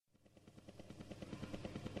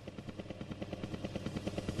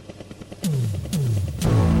Hello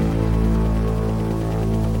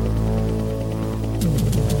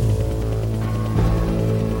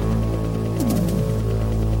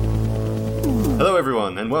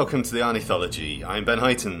everyone, and welcome to the Arnithology. I'm Ben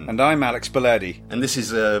Heighton. And I'm Alex Bellardi. And this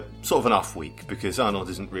is a sort of an off week, because Arnold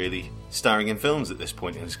isn't really starring in films at this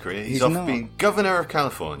point in his career. He's off being Governor of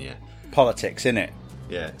California. Politics, innit?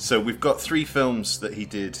 Yeah, so we've got 3 films that he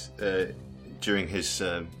did during his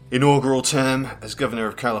inaugural term as Governor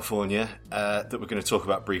of California that we're going to talk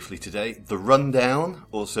about briefly today. The Rundown,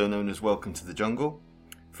 also known as Welcome to the Jungle,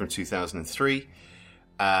 from 2003.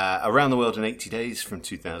 Around the World in 80 Days, from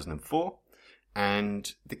 2004.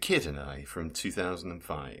 And The Kid and I, from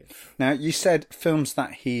 2005. Now, you said films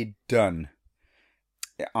that he'd done.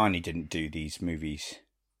 Arnie didn't do these movies.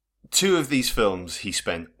 2 of these films he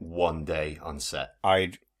spent one day on set.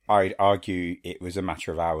 I'd argue it was a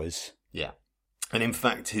matter of hours. Yeah. And in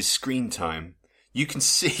fact, his screen time, you can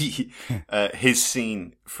see his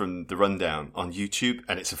scene from The Rundown on YouTube,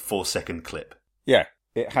 and it's a 4-second clip. Yeah.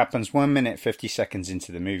 It happens 1 minute, 50 seconds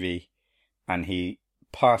into the movie, and he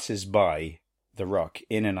passes by The Rock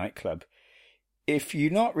in a nightclub. If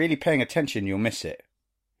you're not really paying attention, you'll miss it.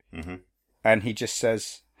 Mm-hmm. And he just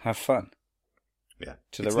says, have fun. Yeah,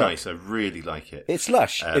 to the it's Rock. Nice. I really like it. It's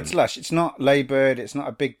lush. It's lush. It's not laboured. It's not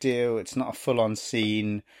a big deal. It's not a full-on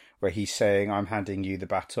scene where he's saying, I'm handing you the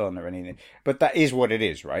baton or anything. But that is what it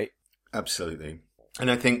is, right? Absolutely.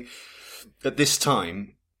 And I think at this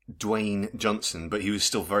time, Dwayne Johnson, but he was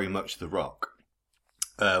still very much The Rock,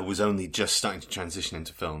 was only just starting to transition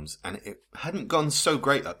into films. And it hadn't gone so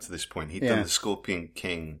great up to this point. He'd done The Scorpion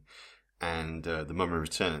King and The Mummy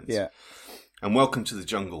Returns. Yeah. And Welcome to the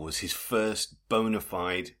Jungle was his first bona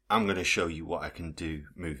fide, I'm going to show you what I can do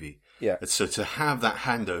movie. Yeah. And so to have that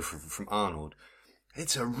handover from Arnold,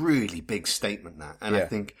 it's a really big statement, that. And I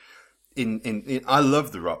think in I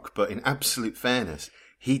love The Rock, but in absolute fairness,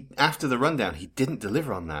 after The Rundown, he didn't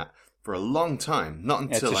deliver on that for a long time. Not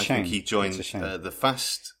until I think he joined the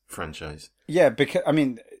Fast franchise. Yeah, because, I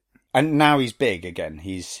mean, and now he's big again.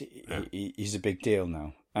 He's a big deal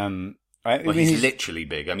now. He's literally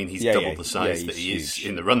big. I mean, he's double the size that he is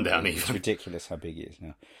in The Rundown even. It's ridiculous how big he is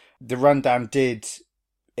now. The Rundown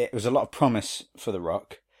it was a lot of promise for The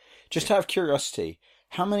Rock. Just out of curiosity,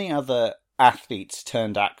 how many other athletes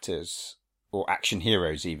turned actors, or action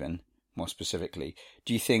heroes even, more specifically,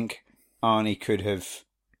 do you think Arnie could have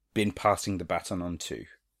been passing the baton on to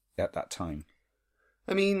at that time?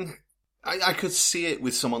 I mean, I could see it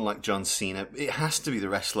with someone like John Cena. It has to be the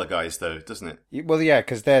wrestler guys, though, doesn't it? Well, yeah,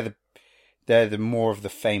 because they're the more of the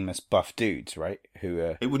famous buff dudes, right?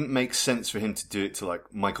 Who it wouldn't make sense for him to do it to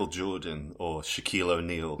like Michael Jordan or Shaquille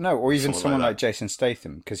O'Neal. No, or even someone like Jason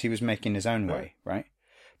Statham, because he was making his own way, right?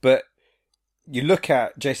 But you look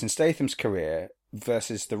at Jason Statham's career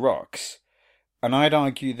versus The Rock's, and I'd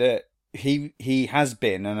argue that he has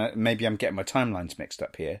been, and maybe I'm getting my timelines mixed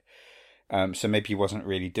up here, so maybe he wasn't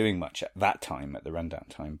really doing much at that time, at the Rundown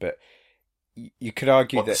time, but you could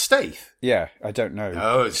argue that Stath? Yeah, I don't know.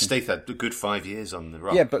 Oh, Stath had a good 5 years on The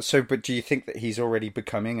Rock. Yeah, but do you think that he's already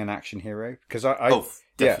becoming an action hero? Because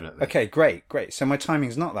definitely. Yeah. Okay, great. So my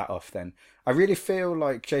timing's not that off then. I really feel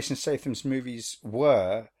like Jason Statham's movies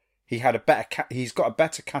he's got a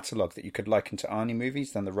better catalogue that you could liken to Arnie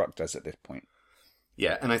movies than The Rock does at this point.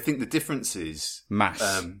 Yeah, and I think the difference is mass.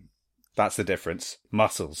 That's the difference.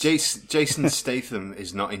 Muscles. Jason Statham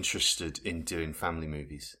is not interested in doing family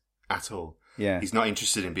movies at all. Yeah. He's not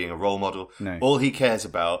interested in being a role model. No. All he cares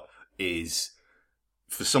about is,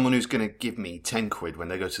 for someone who's going to give me 10 quid when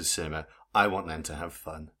they go to the cinema, I want them to have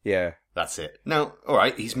fun. Yeah. That's it. Now, all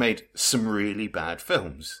right, he's made some really bad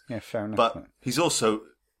films. Yeah, fair enough. But he's also...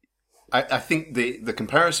 I think the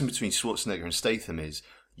comparison between Schwarzenegger and Statham is,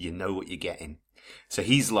 you know what you're getting. So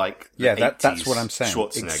he's like that's what I'm saying.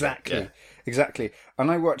 Schwarzenegger. Exactly.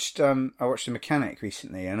 And I watched The Mechanic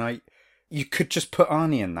recently, and you could just put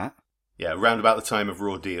Arnie in that. Yeah, around about the time of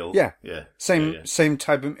Raw Deal. Yeah. Yeah. Same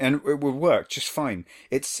type of, and it would work just fine.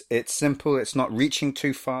 It's simple, it's not reaching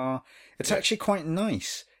too far. It's actually quite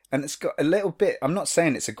nice. And it's got a little bit, I'm not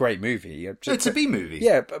saying it's a great movie. It's a B movie.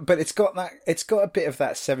 Yeah, but it's got a bit of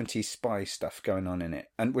that 70s spy stuff going on in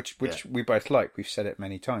it, and which we both like. We've said it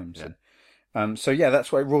many times. Yeah. And, so yeah,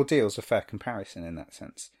 that's why Raw Deal's a fair comparison in that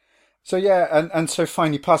sense. So yeah, and so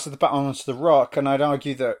fine, he passes the baton on to The Rock, and I'd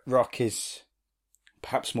argue that Rock is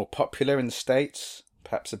perhaps more popular in the States,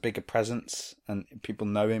 perhaps a bigger presence, and people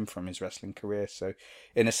know him from his wrestling career. So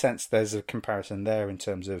in a sense, there's a comparison there in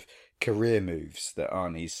terms of career moves that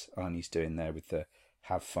Arnie's doing there with the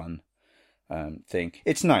have fun thing.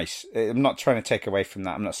 It's nice. I'm not trying to take away from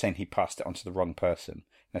that. I'm not saying he passed it on to the wrong person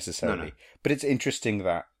necessarily. No. But it's interesting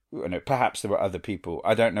that perhaps there were other people.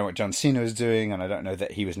 I don't know what John Cena was doing, and I don't know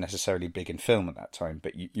that he was necessarily big in film at that time.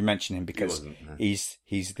 But you mention him because he's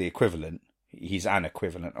the equivalent. He's an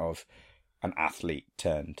equivalent of an athlete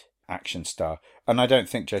turned action star. And I don't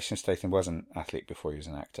think Jason Statham was an athlete before he was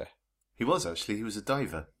an actor. He was, actually. He was a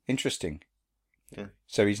diver. Interesting. Yeah.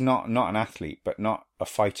 So he's not an athlete, but not a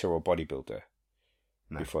fighter or bodybuilder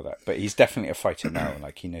before that. But he's definitely a fighter now.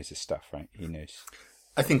 Like, he knows his stuff, right? He knows.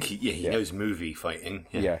 I think he knows movie fighting.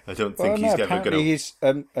 Yeah. I don't think he's ever going to... He's,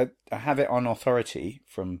 I have it on authority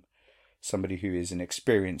from somebody who is an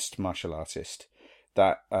experienced martial artist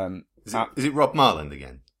that... Is it Rob Marland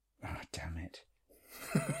again? Oh, damn it.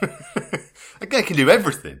 That guy can do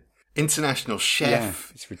everything. International chef. Yeah,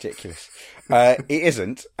 it's ridiculous. It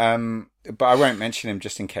isn't, but I won't mention him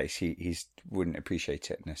just in case he wouldn't appreciate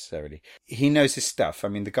it necessarily. He knows his stuff. I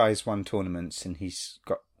mean, the guy's won tournaments and he's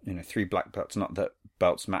got 3 black belts. Not that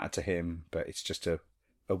belts matter to him, but it's just a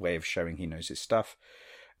way of showing he knows his stuff.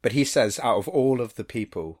 But he says out of all of the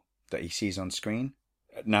people that he sees on screen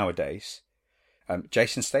nowadays,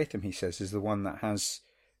 Jason Statham, he says, is the one that has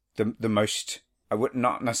the most, I would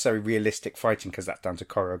not necessarily realistic fighting because that's down to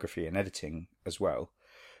choreography and editing as well,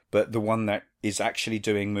 but the one that is actually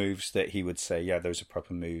doing moves that he would say, yeah, those are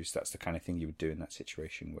proper moves. That's the kind of thing you would do in that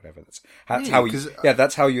situation, whatever.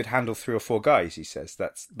 That's how you'd handle 3 or 4 guys. He says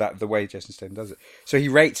that's the way Jason Statham does it. So he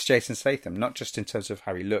rates Jason Statham not just in terms of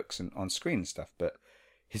how he looks and on screen and stuff, but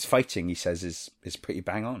his fighting, he says, is pretty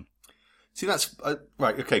bang on. See, that's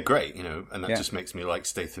right. Okay, great. And that just makes me like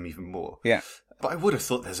Statham even more. Yeah. But I would have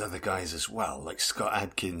thought there's other guys as well, like Scott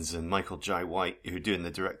Adkins and Michael Jai White, who are doing the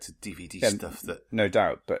direct-to-DVD stuff. That no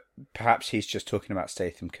doubt, but perhaps he's just talking about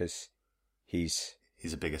Statham because he's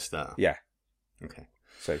a bigger star. Yeah. Okay.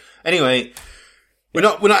 So anyway, we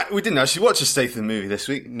didn't actually watch a Statham movie this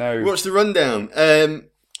week. No, we watched The Rundown.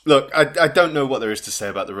 Look, I don't know what there is to say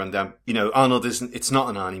about The Rundown. Arnold it's not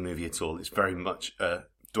an Arnie movie at all. It's very much a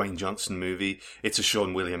Dwayne Johnson movie. It's a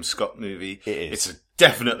Sean William Scott movie. It is. It's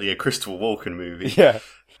definitely a Christopher Walken movie. Yeah.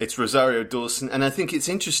 It's Rosario Dawson, and I think it's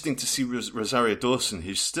interesting to see Rosario Dawson,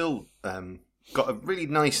 who's still got a really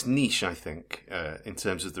nice niche, I think, in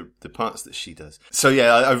terms of the parts that she does. So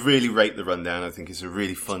yeah, I really rate The Rundown. I think it's a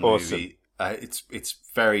really fun movie.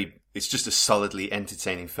 It's just a solidly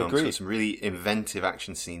entertaining film. Agreed. It's got some really inventive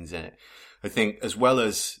action scenes in it. I think, as well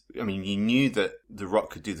as, you knew that The Rock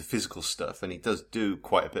could do the physical stuff, and he does do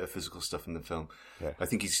quite a bit of physical stuff in the film. Yeah. I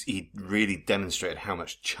think he really demonstrated how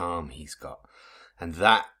much charm he's got. And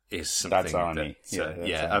that is something that's Arnie.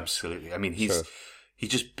 Arnie. Absolutely. He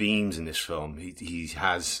just beams in this film. He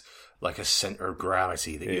has like a center of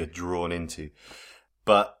gravity that you're drawn into.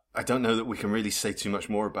 But I don't know that we can really say too much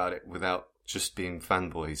more about it without just being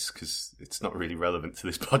fanboys, because it's not really relevant to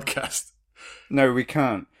this podcast. No, we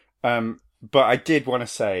can't. But I did want to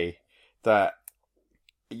say that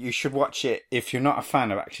you should watch it if you're not a fan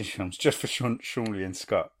of action films, just for Sean William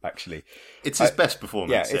Scott, actually. It's his best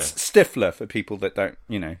performance. Yeah, it's Stifler for people that don't,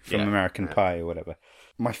 from American Pie or whatever.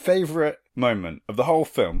 My favourite moment of the whole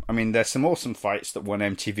film, there's some awesome fights that won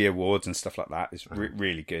MTV Awards and stuff like that. It's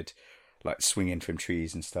really good, like swinging from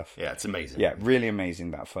trees and stuff. Yeah, it's amazing. Yeah, really amazing,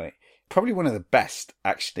 that fight. Probably one of the best,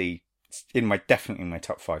 actually, definitely in my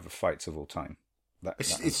top 5 of fights of all time.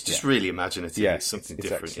 It's just really imaginative. Yeah, it's something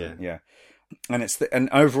different. Yeah. And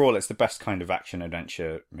overall, it's the best kind of action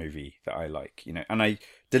adventure movie that I like. And I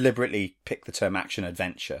deliberately pick the term action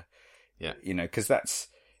adventure. Yeah. Because that's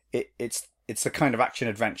it. It's a kind of action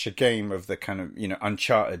adventure game of the kind of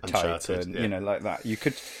Uncharted type, and like that. You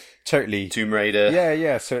could totally Tomb Raider.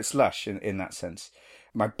 Yeah. So it's lush in that sense.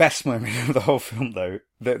 My best moment of the whole film, though,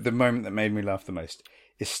 the moment that made me laugh the most,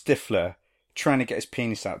 is Stifler trying to get his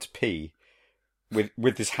penis out to pee.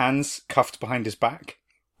 With his hands cuffed behind his back.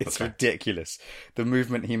 It's ridiculous. The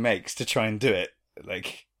movement he makes to try and do it.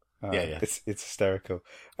 It's hysterical.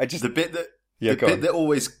 The bit that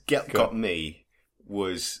always got me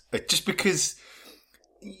was just because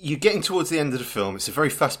you're getting towards the end of the film. It's a very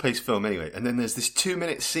fast-paced film anyway. And then there's this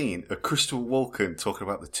 2-minute scene of Christopher Walken talking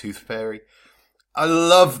about the Tooth Fairy. I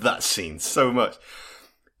love that scene so much.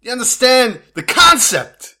 You understand the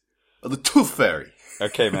concept of the Tooth Fairy.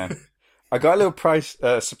 Okay, man. I got a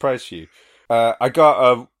little surprise for you. I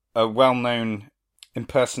got a well-known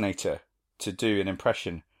impersonator to do an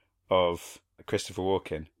impression of Christopher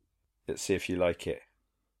Walken. Let's see if you like it.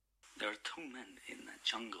 There are 2 men in that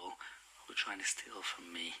jungle who are trying to steal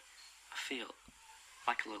from me. I feel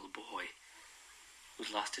like a little boy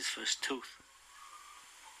who's lost his first tooth.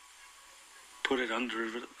 Put it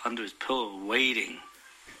under his pillow, waiting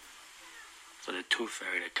for the Tooth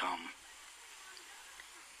Fairy to come.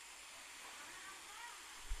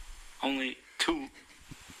 Only 2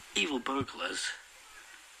 evil burglars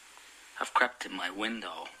have crept in my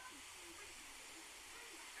window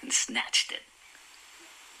and snatched it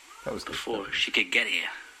That was good. before she could get here.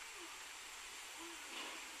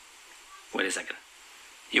 Wait a second.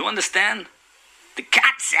 You understand the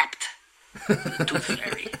concept of the Tooth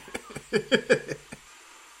Fairy?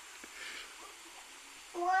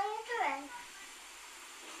 What are you doing?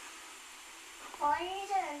 What are you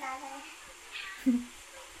doing, Daddy?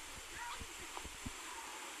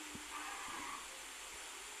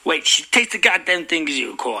 Wait, she takes the goddamn thing because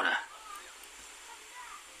you caught her.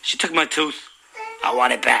 She took my tooth. I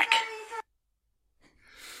want it back.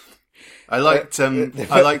 I liked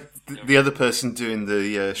the other person doing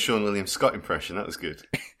the Sean William Scott impression. That was good.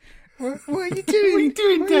 What are you doing? What are you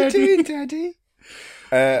doing, What are Daddy? you doing,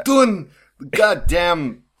 Daddy? Doing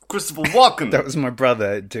goddamn Christopher Walken. That was my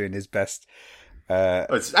brother doing his best. Oh,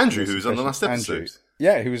 it's Andrew who was on the last episode. Andrew.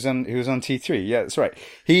 Yeah, who was on T3. Yeah, that's right.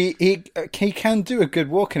 He can do a good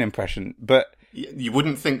Walken impression, but You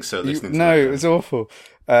wouldn't think so. Listening to no, that. it was awful.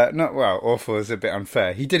 Not well. Awful is a bit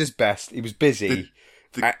unfair. He did his best. He was busy.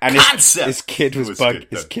 And concept his kid was good,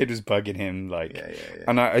 his though. kid was bugging him Yeah.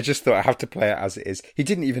 and I just thought I have to play it as it is. He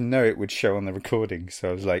didn't even know it would show on the recording, so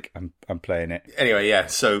I was like, I'm playing it. Anyway, yeah,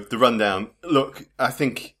 so the rundown. Look, I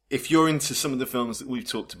think if you're into some of the films that we've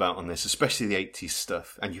talked about on this, especially the 80s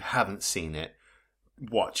stuff, and you haven't seen it,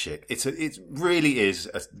 watch it. It really is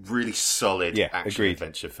a really solid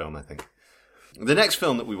action-adventure film, I think. The next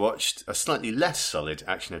film that we watched, a slightly less solid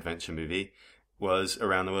action-adventure movie, was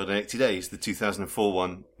Around the World in 80 Days, the 2004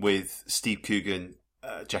 one with Steve Coogan,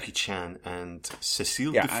 Jackie Chan, and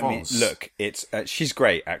Cécile de France. I mean, look, it's she's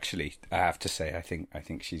great. Actually, I have to say, I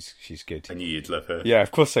think she's good. I knew you'd love her. Yeah, of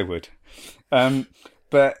course I would.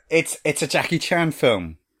 But it's a Jackie Chan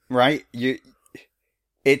film, right?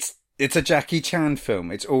 It's a Jackie Chan film.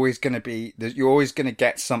 It's always going to be. You're always going to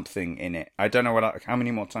get something in it. I don't know how many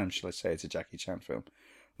more times shall I say it's a Jackie Chan film?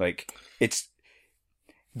 Like it's.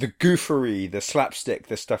 The goofery, the slapstick,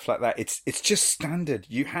 the stuff like that, it's just standard.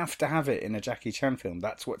 You have to have it in a Jackie Chan film.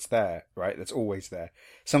 That's what's there, right? That's always there.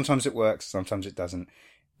 Sometimes it works, sometimes it doesn't.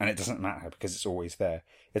 And it doesn't matter because it's always there.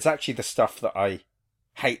 It's actually the stuff that I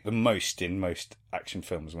hate the most in most action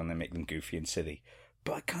films when they make them goofy and silly.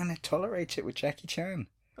 But I kind of tolerate it with Jackie Chan.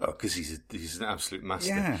 Oh, because he's an absolute master.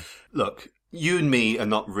 Yeah. Look, you and me are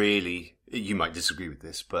not really, you might disagree with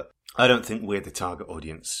this, but I don't think we're the target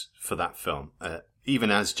audience for that film.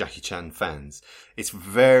 Even as Jackie Chan fans, it's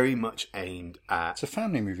very much aimed at... It's a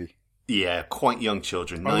family movie. Yeah, quite young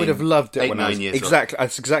children. I would have loved it when I was... Exactly.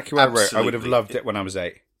 That's exactly what Absolutely. I wrote. I would have loved it when I was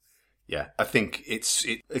 8. Yeah, I think it's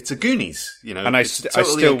a Goonies, you know. And I it's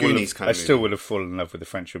still movie. would have fallen in love with the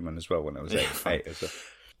French woman as well when I was 8 as well.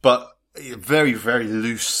 But a very, very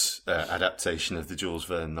loose adaptation of the Jules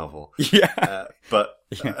Verne novel. Yeah.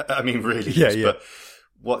 I mean, really Yeah, loose. yeah. But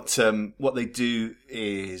what they do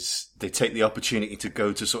is they take the opportunity to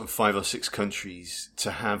go to sort of 5 or 6 countries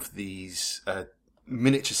to have these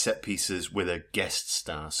miniature set pieces with a guest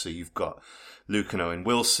star. So you've got Luke and Owen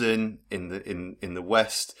Wilson in the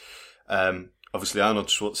West. Obviously Arnold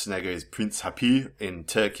Schwarzenegger is Prince Happy in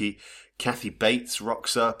Turkey. Kathy Bates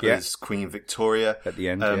rocks up as Queen Victoria At the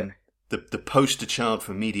end, The poster child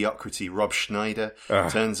for mediocrity, Rob Schneider,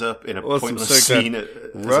 turns up in a Awesome, pointless so good. scene as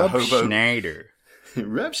a Rob hobo. Schneider.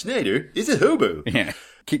 Rob Schneider is a hobo. Yeah.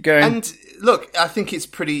 Keep going. And look, I think it's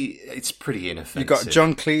pretty inoffensive. You got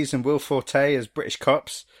John Cleese and Will Forte as British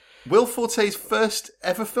cops. Will Forte's first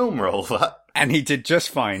ever film role, that. And he did just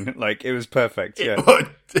fine. Like, it was perfect. Yeah.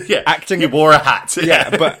 Yeah. Acting- He wore a hat.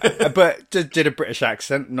 Yeah, but did a British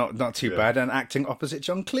accent, not too bad, and acting opposite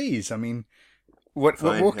John Cleese. I mean, what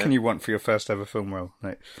more can you want for your first ever film role?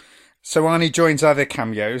 Right. So Arnie joins other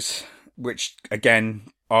cameos, which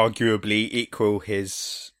again arguably equal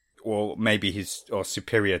his, or maybe his, or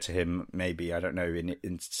superior to him. Maybe, I don't know.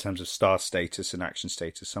 In terms of star status and action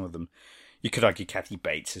status, some of them. You could argue Kathy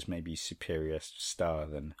Bates is maybe superior star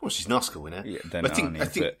than... Well, she's an Oscar winner. Yeah, I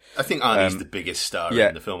think Arnie's the biggest star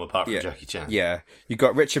in the film, apart from Jackie Chan. Yeah. You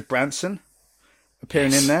got Richard Branson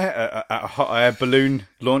appearing in there at a hot air balloon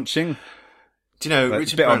launching. Do you know,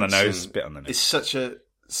 Richard bit Branson on the nose. is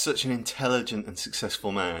such an intelligent and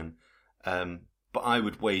successful man, but I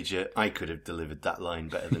would wager I could have delivered that line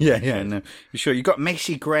better than Yeah, he did. no. You sure? You got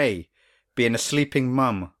Macy Gray being a sleeping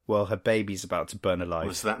mum while her baby's about to burn alive.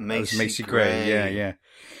 Was that Macy Gray? Yeah.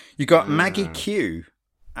 You got Maggie Q,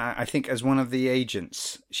 I think, as one of the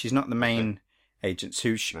agents. She's not the main agent.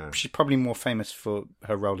 She's probably more famous for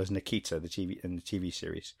her role as Nikita, in the TV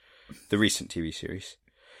series, the recent TV series.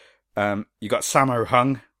 You got Sammo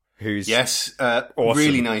Hung, who's awesome.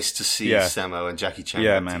 Really nice to see Sammo and Jackie Chan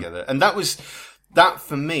together. And that was that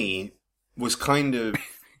for me was kind of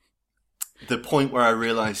the point where I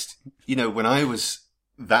realised, when I was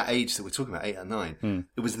that age that we're talking about, 8 or 9,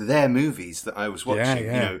 it was their movies that I was watching.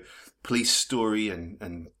 Yeah. Police Story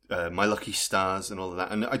and My Lucky Stars and all of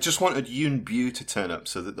that. And I just wanted Yoon Bu to turn up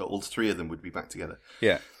so that all three of them would be back together.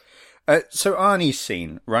 Yeah. So Arnie's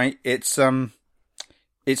scene, right? It's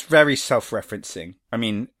very self-referencing. I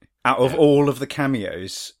mean, out of all of the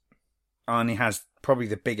cameos, Arnie has probably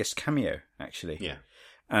the biggest cameo, actually. Yeah.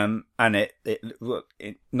 And it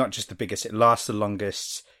not just the biggest, it lasts the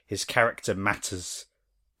longest. His character matters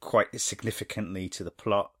quite significantly to the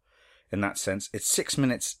plot in that sense. It's 6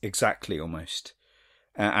 minutes exactly, almost.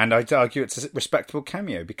 And I'd argue it's a respectable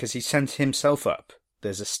cameo because he sent himself up.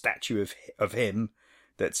 There's a statue of him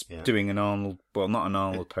that's doing an Arnold, well, not an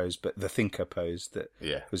Arnold pose, but the thinker pose that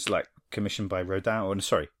was like commissioned by Rodin. Or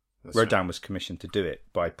sorry, that's Rodin was commissioned to do it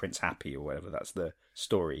by Prince Happy or whatever. That's the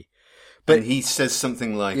story. But and he says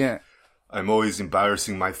something like, I'm always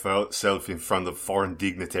embarrassing myself in front of foreign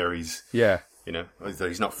dignitaries. Yeah.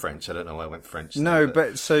 He's not French. I don't know why I went French. No,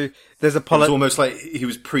 but so there's a It's almost like he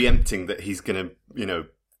was preempting that he's going to,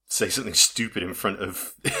 say something stupid in front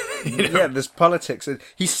of, Yeah, there's politics.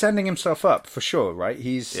 He's sending himself up for sure, right?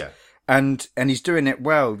 And he's doing it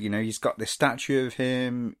well. He's got this statue of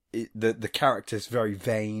him. The character's very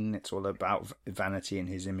vain. It's all about vanity in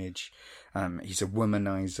his image. He's a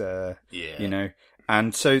womanizer. Yeah.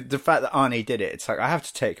 And so the fact that Arnie did it, it's like I have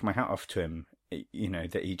to take my hat off to him.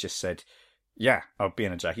 That he just said, "Yeah, I'll be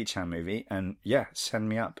in a Jackie Chan movie, and send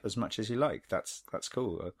me up as much as you like. That's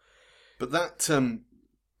cool." But that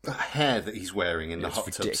hair that he's wearing in the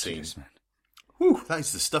hot tub scene, man. Whew, that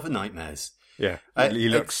is the stuff of nightmares. Yeah, he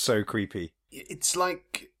looks so creepy. It's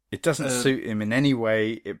like it doesn't suit him in any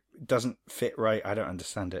way. It doesn't fit right. I don't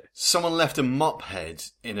understand it. Someone left a mop head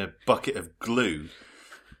in a bucket of glue,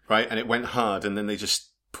 right? And it went hard, and then they just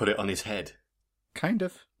put it on his head. Kind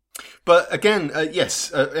of. But again,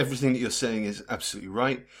 yes, everything that you're saying is absolutely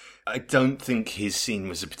right. I don't think his scene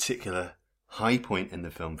was a particular high point in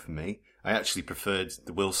the film for me. I actually preferred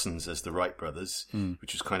the Wilsons as the Wright brothers,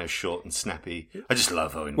 which was kind of short and snappy. I just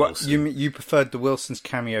love Owen Wilson. You preferred the Wilsons'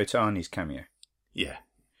 cameo to Arnie's cameo? Yeah.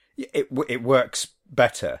 It works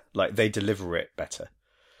better. Like, they deliver it better.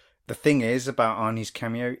 The thing is about Arnie's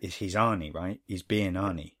cameo is he's Arnie, right? He's being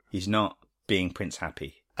Arnie. He's not being Prince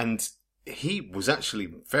Happy. And he was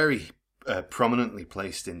actually very prominently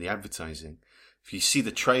placed in the advertising. If you see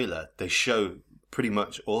the trailer, they show pretty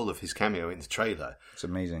much all of his cameo in the trailer. It's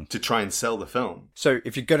amazing. To try and sell the film. So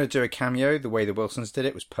if you're going to do a cameo, the way the Wilsons did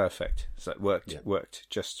it was perfect. So it worked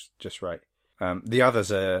just right. The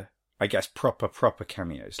others are, I guess, proper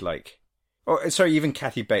cameos. Even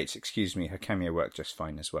Kathy Bates, excuse me, her cameo worked just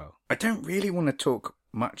fine as well. I don't really want to talk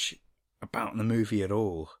much about the movie at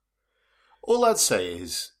all. All I'd say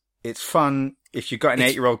is it's fun. If you've got an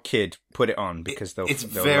 8-year-old kid, put it on because they'll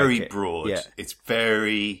very like it. broad. Yeah. It's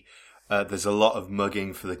very... there's a lot of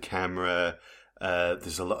mugging for the camera.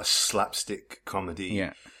 There's a lot of slapstick comedy.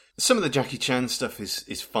 Yeah. Some of the Jackie Chan stuff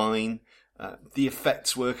is fine. The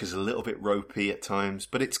effects work is a little bit ropey at times,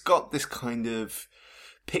 but it's got this kind of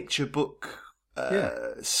picture book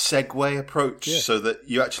segue approach so that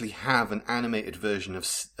you actually have an animated version of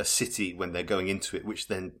a city when they're going into it, which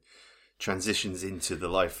then transitions into the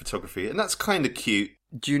live photography. And that's kind of cute.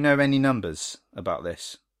 Do you know any numbers about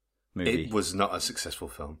this movie? It was not a successful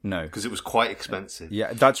film. No. Because it was quite expensive.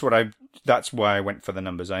 Yeah, that's why I went for the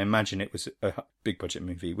numbers. I imagine it was a big budget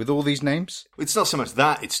movie with all these names. It's not so much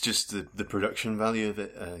that, it's just the production value of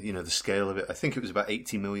it, the scale of it. I think it was about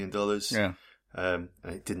 $80 million. Yeah. And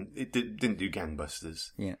it didn't do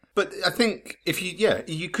gangbusters. Yeah. But I think if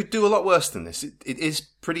you could do a lot worse than this. It is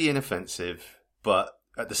pretty inoffensive, but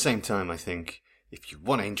at the same time, I think if you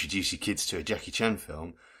want to introduce your kids to a Jackie Chan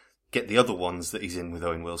film, get the other ones that he's in with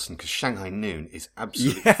Owen Wilson, because Shanghai Noon is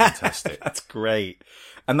absolutely fantastic. That's great.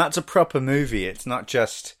 And that's a proper movie. It's not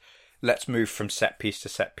just, let's move from set piece to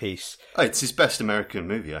set piece. Oh, it's his best American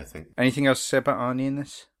movie, I think. Anything else to say about Arnie in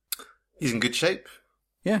this? He's in good shape.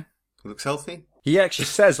 Yeah. He looks healthy. He actually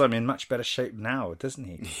says, I'm in much better shape now, doesn't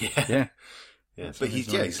he? Yeah. But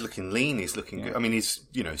he's looking lean, he's looking good. I mean, he's,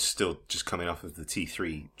 still just coming off of the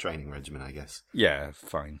T3 training regimen, I guess. Yeah,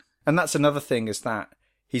 fine. And that's another thing, is that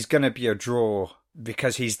he's going to be a draw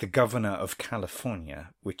because he's the governor of California,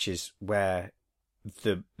 which is where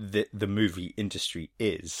the movie industry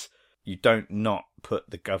is. You don't not put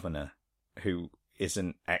the governor, who is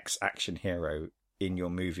an ex-action hero, in your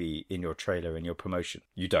movie, in your trailer, in your promotion.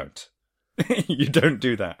 You don't. You don't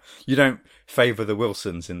do that. You don't favour the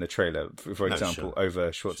Wilsons in the trailer, for example, over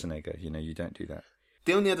Schwarzenegger. You don't do that.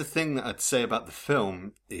 The only other thing that I'd say about the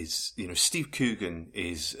film is, Steve Coogan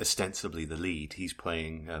is ostensibly the lead. He's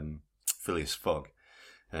playing Phileas Fogg.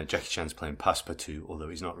 Jackie Chan's playing Passepartout, although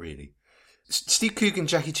he's not really. Steve Coogan,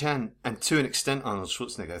 Jackie Chan, and to an extent Arnold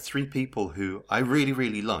Schwarzenegger are three people who I really,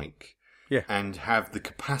 really like and have the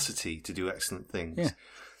capacity to do excellent things. Yeah.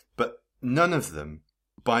 But none of them,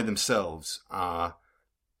 by themselves, are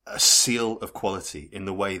a seal of quality in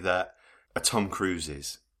the way that a Tom Cruise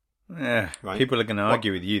is. Yeah, right? People are going to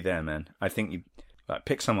argue with you there, man. I think you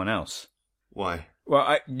pick someone else. Why? Well,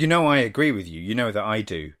 I agree with you. You know that I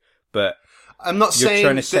do, but I'm not saying you're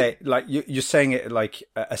trying to say you're saying it like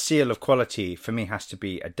a seal of quality for me has to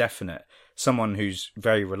be a definite someone who's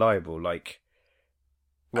very reliable.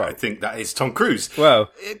 Well, I think that is Tom Cruise. Well,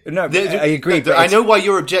 no, I agree. But I know why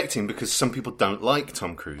you're objecting, because some people don't like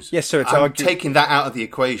Tom Cruise. Yes, so I'm taking that out of the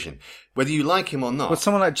equation. Whether you like him or not. Well,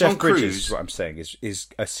 someone like Jeff Bridges, what I'm saying, is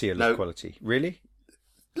a seal of quality. Really?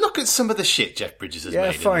 Look at some of the shit Jeff Bridges has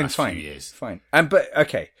made in the last few years. Fine. But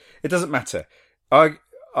okay, it doesn't matter.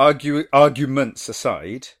 Arguments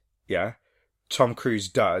aside, Tom Cruise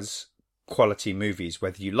does quality movies,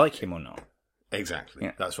 whether you like him or not. Exactly.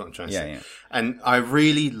 Yeah. That's what I'm trying to say. Yeah. And I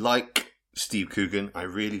really like Steve Coogan. I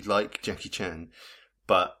really like Jackie Chan.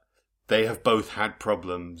 But they have both had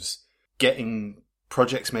problems getting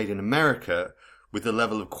projects made in America with the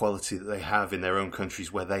level of quality that they have in their own countries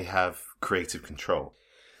where they have creative control.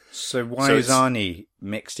 So why is Arnie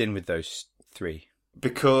mixed in with those three?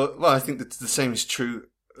 Because, I think that the same is true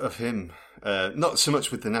of him. Not so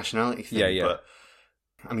much with the nationality thing, but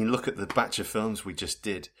I mean, look at the batch of films we just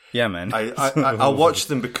did. Yeah, man. I'll watch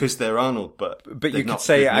them because they're Arnold, but you could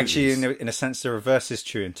say actually, in a sense, the reverse is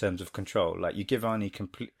true in terms of control. Like you give Arnie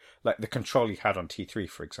like the control he had on T3,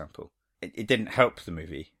 for example. It didn't help the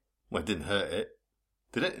movie. Well, it didn't hurt it,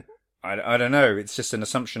 did it? I don't know. It's just an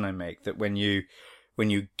assumption I make that when you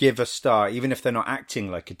give a star, even if they're not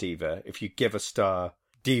acting like a diva, if you give a star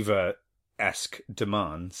diva-esque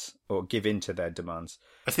demands or give in to their demands.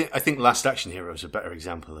 I think Last Action Hero is a better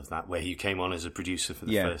example of that, where he came on as a producer for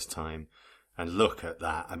the first time. And look at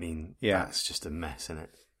that. I mean, that's just a mess, isn't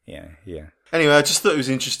it? Yeah. Anyway, I just thought it was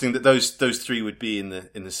interesting that those three would be in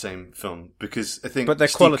the same film, because I think, but their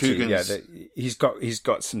Steve quality, Coogan's, he's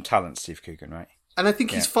got some talent, Steve Coogan, right? And I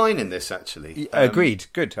think he's fine in this, actually. Agreed.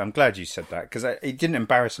 Good. I'm glad you said that, because he didn't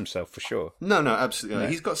embarrass himself for sure. No, absolutely. No.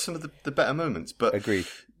 He's got some of the better moments, but agreed.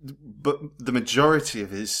 But the majority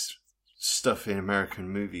of his stuff in American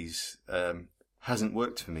movies hasn't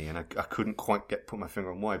worked for me, and I couldn't quite put my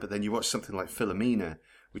finger on why. But then you watch something like Philomena,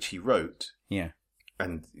 which he wrote. Yeah.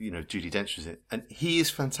 And, Judi Dench was it. And he is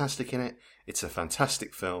fantastic in it. It's a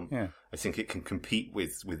fantastic film. Yeah. I think it can compete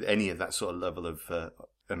with any of that sort of level of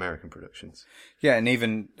American productions. Yeah, and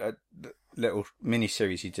even the little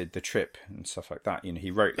mini-series he did, The Trip and stuff like that, he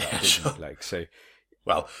wrote that, didn't he? So...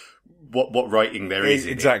 Well, what writing there is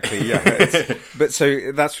in exactly, it. But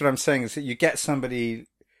so that's what I'm saying, is that you get somebody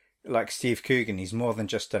like Steve Coogan, he's more than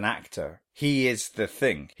just an actor. He is the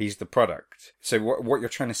thing. He's the product. So what you're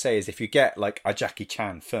trying to say is if you get like a Jackie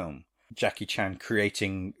Chan film, Jackie Chan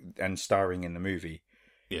creating and starring in the movie,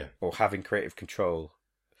 or having creative control,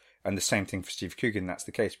 and the same thing for Steve Coogan, that's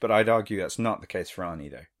the case. But I'd argue that's not the case for Arnie,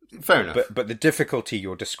 though. Fair enough. But the difficulty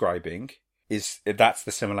you're describing that's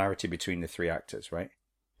the similarity between the three actors, right?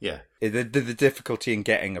 Yeah. The difficulty in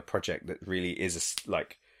getting a project that really is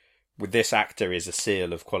with this actor is a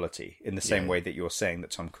seal of quality, in the same way that you're saying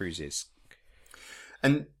that Tom Cruise is.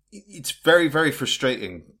 And it's very, very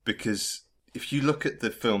frustrating, because if you look at the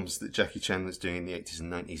films that Jackie Chan was doing in the 80s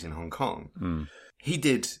and 90s in Hong Kong, he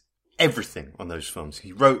did everything on those films.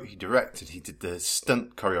 He wrote, he directed, he did the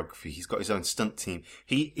stunt choreography, he's got his own stunt team.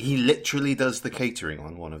 He literally does the catering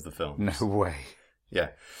on one of the films. No way. Yeah.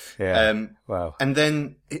 Wow. And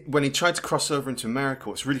then when he tried to cross over into America,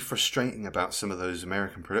 what's really frustrating about some of those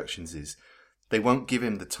American productions is they won't give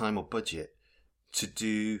him the time or budget to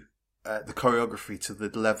do the choreography to the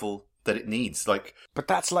level that it needs. But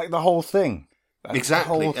that's like the whole thing. That's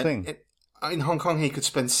exactly. The whole thing. In Hong Kong, he could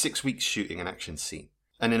spend 6 weeks shooting an action scene.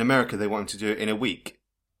 And in America, they want him to do it in a week.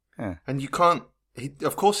 Yeah. And you can't...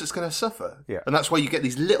 of course it's going to suffer. Yeah. And that's why you get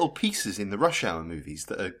these little pieces in the Rush Hour movies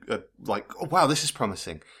that are like, oh, wow, this is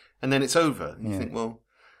promising. And then it's over. And you think, well,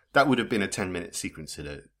 that would have been a 10-minute sequence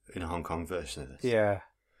in a Hong Kong version of this. Yeah.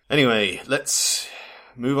 Anyway, let's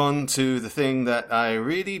move on to the thing that I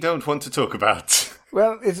really don't want to talk about.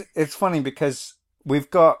 Well, it's funny because we're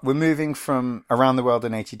moving from Around the World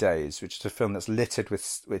in 80 Days, which is a film that's littered with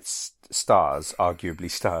stars,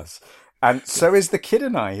 arguably stars. And so is The Kid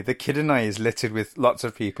and I. The Kid and I is littered with lots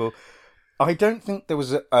of people. I don't think there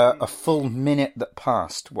was a full minute that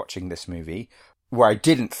passed watching this movie where I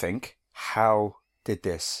didn't think, how did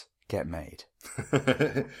this get made?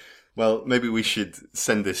 Well, maybe we should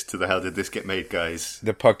send this to the How Did This Get Made guys.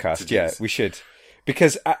 The podcast, yeah, we should.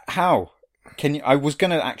 Because how? Can you? I was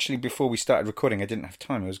going to actually, before we started recording, I didn't have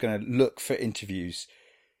time. I was going to look for interviews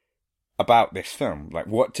about this film. Like,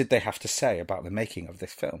 what did they have to say about the making of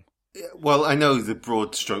this film? Yeah, well, I know the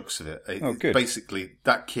broad strokes of it. Oh, good. Basically,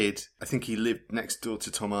 that kid, I think he lived next door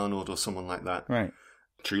to Tom Arnold or someone like that. Right.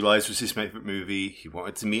 True Lies was his favourite movie. He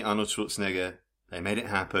wanted to meet Arnold Schwarzenegger. They made it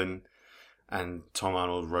happen. And Tom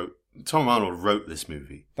Arnold wrote this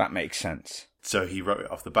movie. That makes sense. So he wrote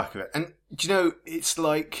it off the back of it. And, do you know, it's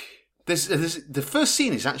like... the first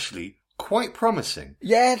scene is actually quite promising.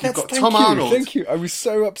 Yeah, Thank you. I was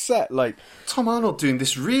so upset. Like Tom Arnold doing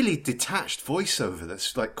this really detached voiceover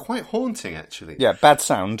that's like quite haunting, actually. Yeah, bad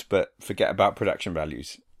sound, but forget about production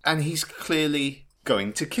values. And he's clearly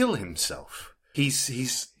going to kill himself. He said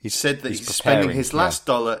that he's preparing, spending his last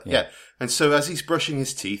dollar. Yeah. And so as he's brushing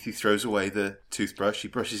his teeth, he throws away the toothbrush. He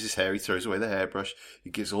brushes his hair. He throws away the hairbrush. He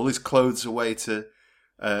gives all his clothes away to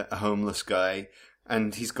a homeless guy.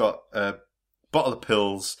 And he's got a bottle of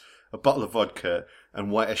pills, a bottle of vodka,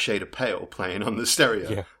 and White a Shade of Pale playing on the stereo.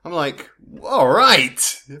 Yeah. I'm like, all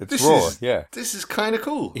right. It's raw, yeah. This is kind of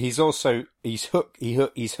cool. He's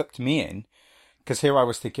hooked me in, because here I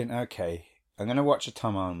was thinking, okay, I'm going to watch a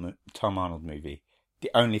Tom Arnold movie.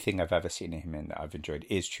 The only thing I've ever seen him in that I've enjoyed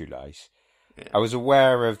is True Lies. Yeah. I was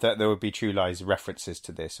aware of that there would be True Lies references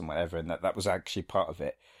to this and whatever, and that was actually part of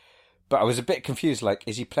it. But I was a bit confused, like,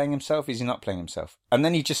 is he playing himself? Is he not playing himself? And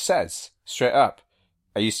then he just says, straight up,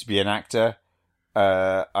 I used to be an actor.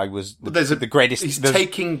 I was the greatest. He's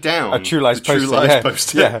taking down a True Lies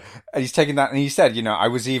poster. Yeah. And he's taking that, and he said, I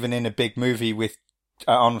was even in a big movie with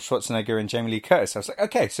Arnold Schwarzenegger and Jamie Lee Curtis. I was like,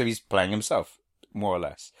 okay, so he's playing himself, more or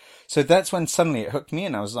less. So that's when suddenly it hooked me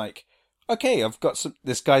in. I was like, okay,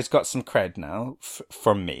 this guy's got some cred now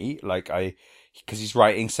from me, because he's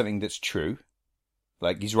writing something that's true.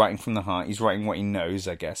 Like, he's writing from the heart. He's writing what he knows,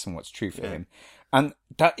 I guess, and what's true for him. And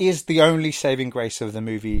that is the only saving grace of the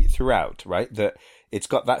movie throughout, right? That it's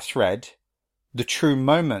got that thread. The true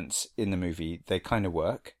moments in the movie, they kind of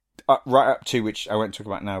work. Right up to, which I won't talk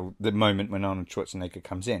about now, the moment when Arnold Schwarzenegger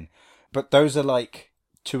comes in. But those are like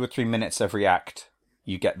 2 or 3 minutes every act.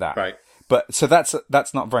 You get that. Right. But, so that's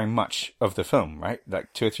not very much of the film, right?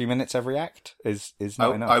 Like 2 or 3 minutes every act is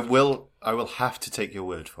not enough. I will have to take your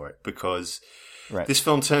word for it, because... Right. This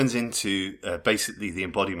film turns into basically the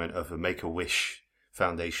embodiment of a Make-A-Wish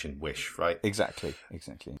Foundation wish, right? Exactly.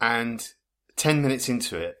 And 10 minutes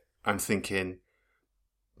into it, I'm thinking,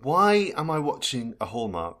 why am I watching a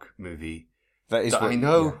Hallmark movie that I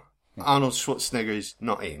know Arnold Schwarzenegger is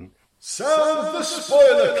not in? Sound the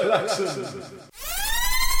spoiler klaxon!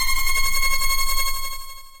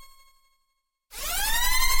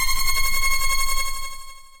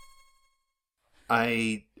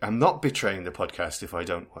 I am not betraying the podcast if I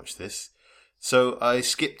don't watch this. So I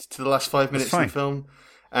skipped to the last 5 minutes of the film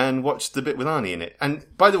and watched the bit with Arnie in it. And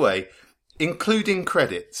by the way, including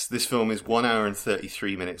credits, this film is 1 hour and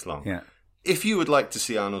 33 minutes long. Yeah. If you would like to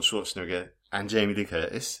see Arnold Schwarzenegger and Jamie Lee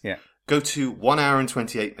Curtis, go to 1 hour and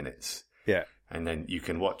 28 minutes. Yeah. And then you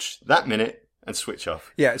can watch that minute and switch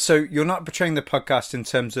off. Yeah, so you're not betraying the podcast in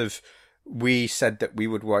terms of... We said that we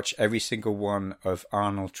would watch every single one of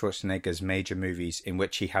Arnold Schwarzenegger's major movies in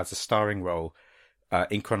which he has a starring role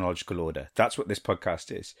in chronological order. That's what this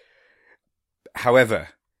podcast is. However,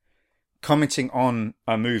 commenting on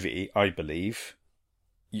a movie, I believe,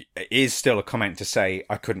 is still a comment to say,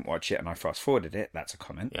 I couldn't watch it and I fast-forwarded it. That's a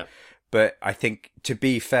comment. Yeah. But I think to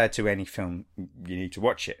be fair to any film, you need to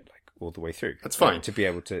watch it all the way through. That's fine. To be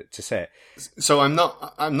able to say it. So I'm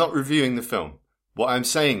not reviewing the film. What I'm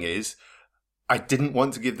saying is, I didn't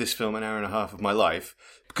want to give this film an hour and a half of my life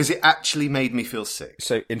because it actually made me feel sick.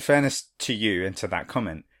 So in fairness to you and to that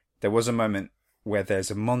comment, there was a moment where there's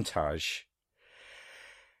a montage.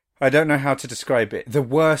 I don't know how to describe it. The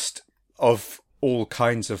worst of all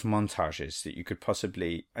kinds of montages that you could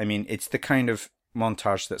possibly... I mean, it's the kind of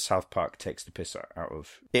montage that South Park takes the piss out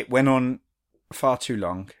of. It went on far too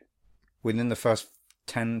long. Within the first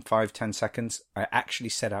 10 seconds, I actually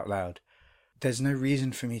said out loud, there's no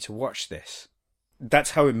reason for me to watch this.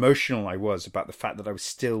 That's how emotional I was about the fact that I was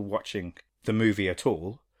still watching the movie at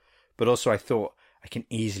all. But also I thought I can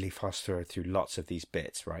easily fast forward through lots of these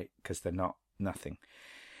bits, right? Because they're nothing.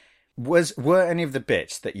 Were any of the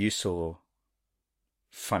bits that you saw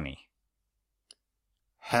funny?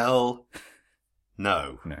 Hell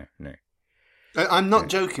no. No. I'm not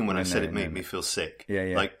joking when I said it made me feel sick.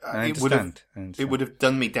 Yeah. Like, I understand. It would have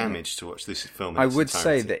done me damage to watch this film. I would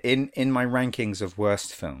say that in my rankings of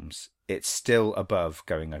worst films, it's still above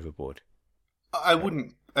going overboard. I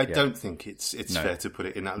wouldn't. I don't think it's fair to put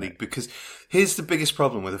it in that league, because here's the biggest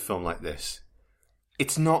problem with a film like this: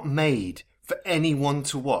 it's not made for anyone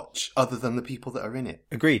to watch other than the people that are in it.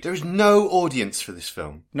 Agreed. There is no audience for this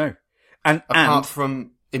film. No, apart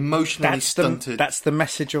from emotionally stunted. That's the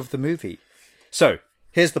message of the movie. So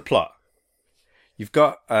here's the plot. You've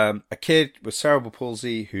got a kid with cerebral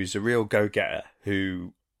palsy who's a real go-getter,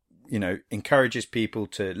 who, encourages people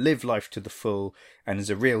to live life to the full and is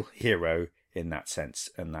a real hero in that sense.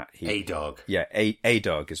 And that A-Dog. Yeah,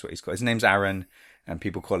 A-Dog is what he's called. His name's Aaron, and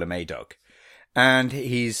people call him A-Dog. And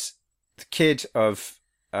he's the kid of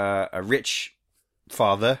a rich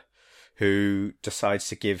father who decides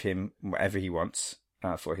to give him whatever he wants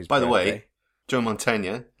for his birthday. By the way, Joe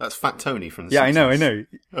Montana, that's Fat Tony from the Simpsons. I know.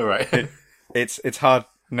 All right. It's hard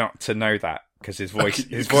not to know that because his voice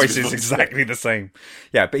is exactly the same.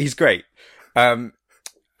 Yeah, but he's great.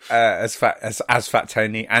 As Fat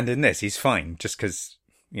Tony, and in this he's fine just because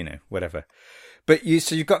whatever. But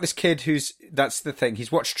you've got this kid that's the thing.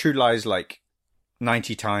 He's watched True Lies like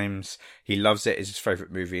 90 times. He loves it. It's his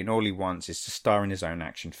favorite movie, and all he wants is to star in his own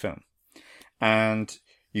action film. And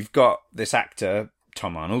you've got this actor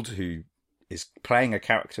Tom Arnold who is playing a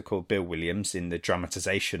character called Bill Williams in the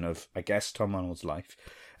dramatization of, I guess, Tom Arnold's life.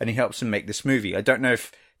 And he helps him make this movie. I don't know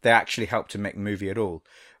if they actually helped him make the movie at all.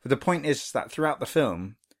 But the point is that throughout the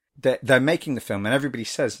film, they're making the film and everybody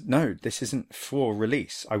says, no, this isn't for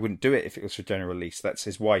release. I wouldn't do it if it was for general release. That's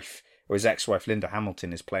his wife, or his ex-wife, Linda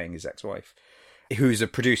Hamilton, is playing his ex-wife, who's a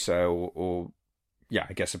producer or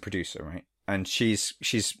I guess a producer, right? And she's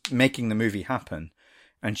making the movie happen.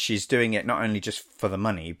 And she's doing it not only just for the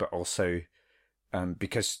money, but also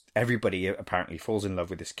because everybody apparently falls in love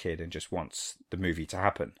with this kid and just wants the movie to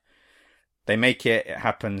happen. They make it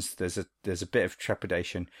happens. There's a bit of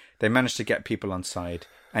trepidation. They manage to get people on side,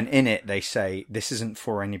 and in it they say this isn't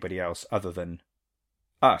for anybody else other than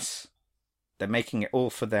us. They're making it all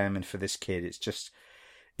for them and for this kid.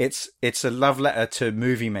 It's a love letter to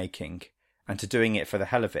movie making and to doing it for the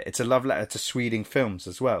hell of it. It's a love letter to Sweden films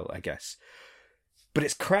as well, I guess. But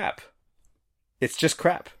it's crap. It's just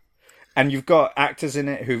crap. And you've got actors in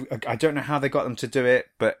it who, I don't know how they got them to do it,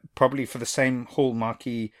 but probably for the same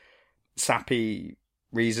hallmarky, sappy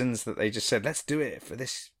reasons that they just said, let's do it for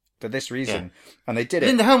this reason. Yeah. And they did it.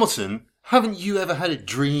 Linda Hamilton, haven't you ever had a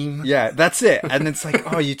dream? Yeah, that's it. And it's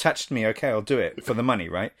like, oh, you touched me. Okay, I'll do it for the money,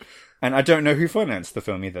 right? And I don't know who financed the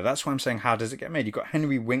film either. That's why I'm saying, how does it get made? You've got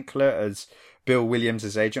Henry Winkler as Bill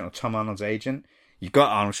Williams' agent, or Tom Arnold's agent. You've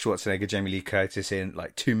got Arnold Schwarzenegger, Jamie Lee Curtis in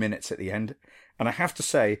like 2 minutes at the end. And I have to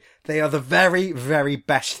say, they are the very, very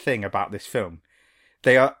best thing about this film.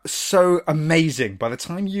 They are so amazing. By the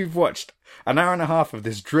time you've watched an hour and a half of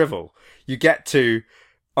this drivel, you get to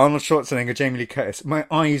Arnold Schwarzenegger, Jamie Lee Curtis. My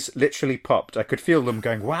eyes literally popped. I could feel them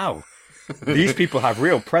going, wow, these people have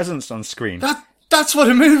real presence on screen. That's what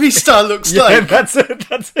a movie star looks yeah, like. That's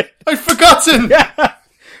it. I've forgotten. Yeah.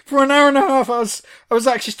 For an hour and a half, I was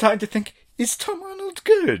actually starting to think, is Tom Arnold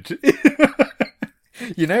good?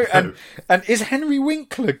 And is Henry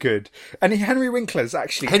Winkler good? And Henry Winkler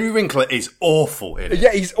is awful in it.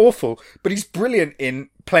 Yeah, he's awful, but he's brilliant in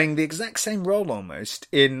playing the exact same role almost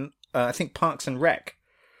in, I think, Parks and Rec.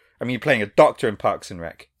 I mean, you're playing a doctor in Parks and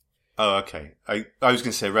Rec. Oh, okay. I was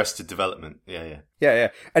going to say Arrested Development. Yeah. Yeah.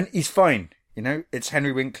 And he's fine. It's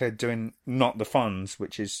Henry Winkler doing not the Fonz,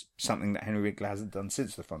 which is something that Henry Winkler hasn't done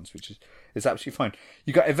since the Fonz, which is absolutely fine.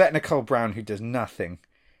 You got Yvette Nicole Brown, who does nothing,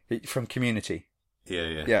 from Community.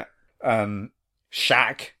 Yeah.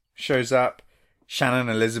 Shaq shows up. Shannon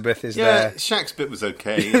Elizabeth is there. Yeah, Shaq's bit was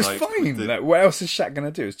okay. It's fine. What else is Shaq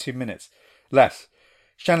going to do? It's 2 minutes. Less.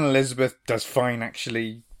 Shannon Elizabeth does fine,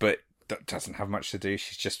 actually, but doesn't have much to do.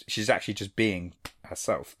 She's actually just being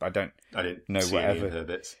herself. I didn't know see whatever. Any of her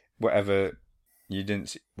bits. Whatever you didn't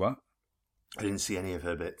see. What? I didn't see any of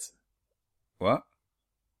her bits. What?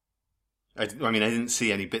 I didn't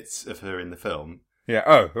see any bits of her in the film. Yeah.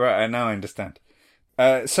 Oh, right. Now I understand.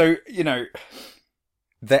 So,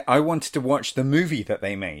 I wanted to watch the movie that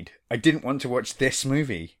they made. I didn't want to watch this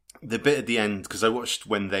movie. The bit at the end, because I watched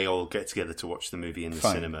when they all get together to watch the movie in the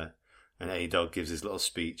cinema, and A-Dog gives his little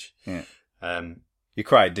speech. Yeah. You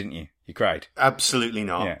cried, didn't you? You cried. Absolutely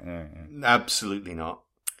not. Yeah. Absolutely not.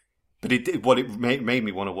 But it made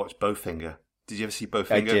me want to watch Bowfinger. Did you ever see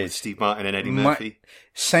Bowfinger with Steve Martin and Eddie Murphy?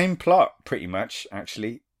 Same plot, pretty much,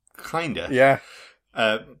 actually. Kinda. Yeah.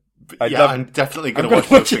 I'm definitely going to watch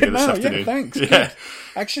Bowfinger this afternoon. Yeah, thanks. Yeah.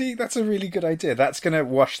 Actually, that's a really good idea. That's going to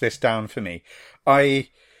wash this down for me.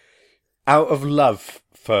 Out of love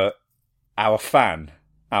for our fan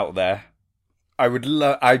out there, I would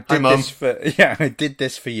love. I did Hi, Mum. this for. Yeah, I did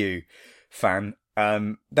this for you, fan.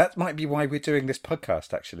 That might be why we're doing this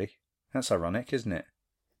podcast. Actually, that's ironic, isn't it?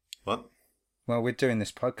 What? Well, we're doing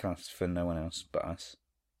this podcast for no one else but us.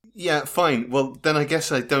 Yeah, fine. Well, then I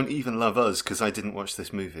guess I don't even love us because I didn't watch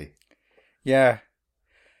this movie. Yeah.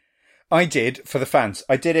 I did for the fans.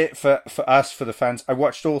 I did it for us, for the fans. I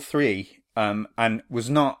watched all three and was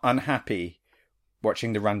not unhappy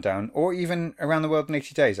watching the rundown or even Around the World in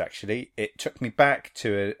 80 Days, actually. It took me back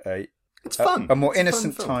to It's fun. a more It's a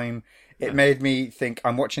innocent fun film. time. It Yeah. made me think,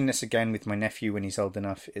 I'm watching this again with my nephew when he's old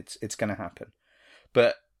enough. It's going to happen.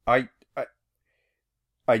 But I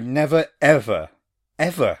never, ever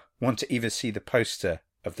want to even see the poster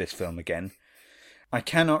of this film again. I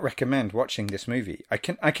cannot recommend watching this movie. I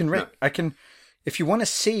can. If you want to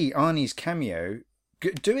see Arnie's cameo,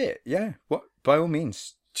 do it. Yeah, by all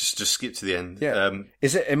means. Just skip to the end. Yeah.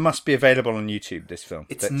 It must be available on YouTube, this film.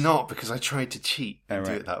 It's not, because I tried to cheat and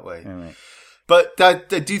do right. it that way. All right. But I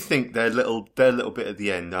do think their little bit at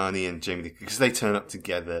the end, Arnie and Jamie, because they turn up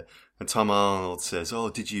together, and Tom Arnold says, "Oh,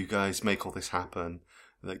 did you guys make all this happen?"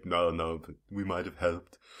 They're like, no, but we might have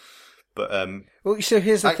helped. But Well, so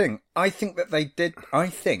here's the thing. I think that they did.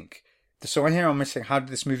 So on here I'm missing. How did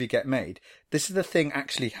this movie get made? This is the thing.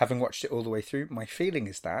 Actually, having watched it all the way through, my feeling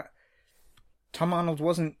is that Tom Arnold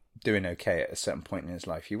wasn't doing okay at a certain point in his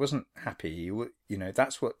life. He wasn't happy.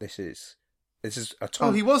 That's what this is. This is a Tom.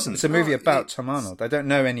 Oh, he wasn't. It's a movie about Tom Arnold. I don't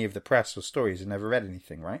know any of the press or stories. I've never read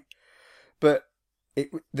anything, right? But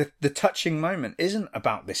the touching moment isn't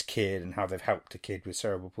about this kid and how they've helped a kid with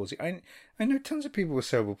cerebral palsy. I know tons of people with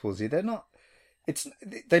cerebral palsy.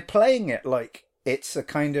 They're playing it like it's a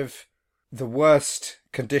kind of the worst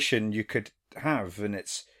condition you could have, and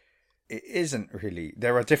it isn't really.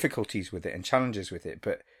 There are difficulties with it and challenges with it,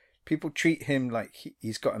 but people treat him like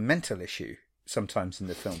he's got a mental issue sometimes in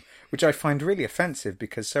the film, which I find really offensive,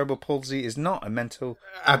 because cerebral palsy is not a mental.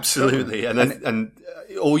 Absolutely, and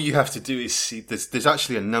all you have to do is see. There's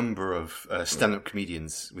actually a number of stand-up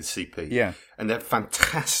comedians with CP, Yeah, and they're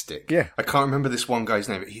fantastic. Yeah. I can't remember this one guy's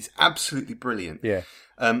name, but he's absolutely brilliant. Yeah,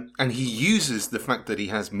 and he uses the fact that he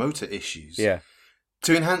has motor issues, yeah,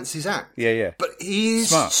 to enhance his act. yeah. But he's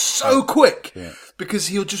Smart. so quick, Yeah. because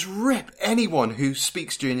he'll just rip anyone who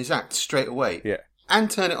speaks during his act straight away. Yeah. And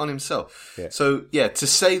turn it on himself. Yeah. So, to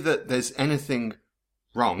say that there's anything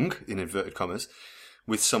wrong, in inverted commas,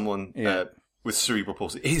 with someone with cerebral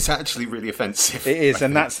palsy is actually really offensive. It is,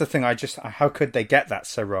 and that's the thing. How could they get that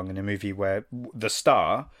so wrong in a movie where the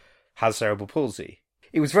star has cerebral palsy?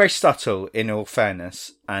 It was very subtle, in all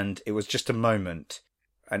fairness, and it was just a moment,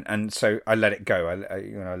 and so I let it go.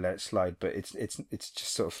 I let it slide. But it's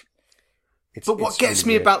just sort of. But what gets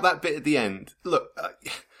me about that bit at the end? Look.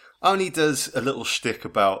 Arnie does a little shtick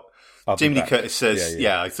about Jamie Lee Curtis says,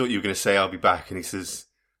 I thought you were going to say I'll be back, and he says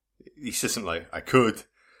something like, I could.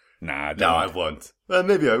 Nah, no, I won't. Well,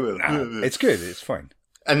 maybe I will. Nah, it's good, it's fine.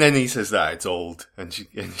 And then he says that it's old, and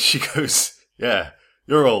she goes, yeah,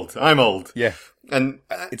 you're old, I'm old. Yeah. And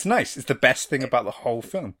it's nice. It's the best thing about the whole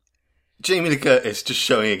film. Jamie Lee Curtis just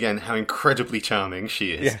showing again how incredibly charming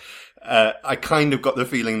she is. Yeah. I kind of got the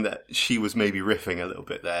feeling that she was maybe riffing a little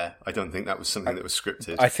bit there. I don't think that was something that was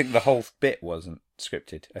scripted. I think the whole bit wasn't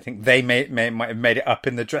scripted. I think they might have made it up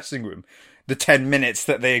in the dressing room. The 10 minutes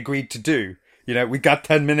that they agreed to do. We got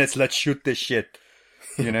 10 minutes, let's shoot this shit.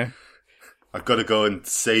 I've got to go and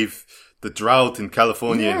save the drought in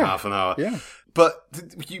California in half an hour. Yeah. But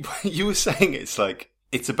you were saying it's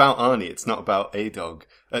about Arnie, it's not about A-Dog.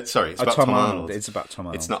 Sorry, it's about Tom Arnold. It's about Tom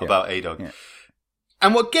Arnold. It's not about A-Dog. Yeah.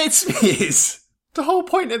 And what gets me is, the whole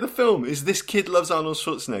point of the film is this kid loves Arnold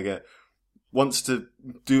Schwarzenegger, wants to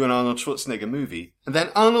do an Arnold Schwarzenegger movie, and then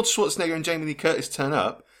Arnold Schwarzenegger and Jamie Lee Curtis turn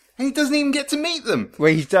up, and he doesn't even get to meet them.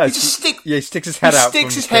 Well, he does. He sticks his head out. He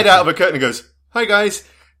sticks his head out of a curtain and goes, hi guys,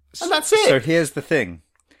 and that's it. So here's the thing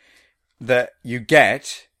that you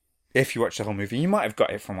get, if you watch the whole movie, you might have got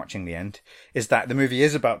it from watching the end, is that the movie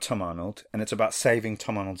is about Tom Arnold, and it's about saving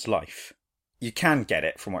Tom Arnold's life. You can get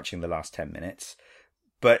it from watching the last 10 minutes.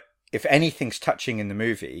 But if anything's touching in the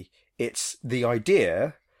movie, it's the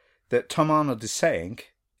idea that Tom Arnold is saying,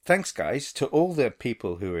 thanks guys to all the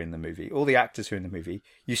people who are in the movie, all the actors who are in the movie,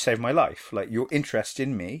 you saved my life. Like, your interest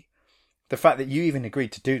in me, the fact that you even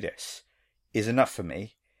agreed to do this is enough for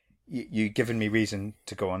me. You've given me reason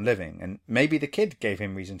to go on living. And maybe the kid gave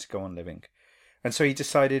him reason to go on living. And so he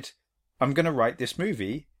decided, I'm going to write this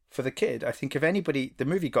movie for the kid. I think if anybody, the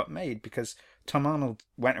movie got made because Tom Arnold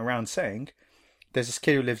went around saying, there's this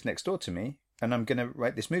kid who lives next door to me, and I'm going to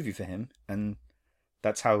write this movie for him. And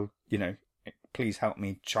that's how, please help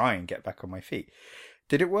me try and get back on my feet.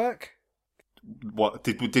 Did it work? What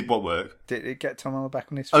did what work? Did it get Tom Arnold back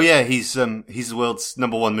on his feet? Oh yeah, he's the world's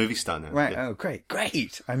 #1 movie star now. Right. Yeah. Oh,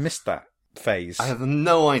 great. I missed that phase. I have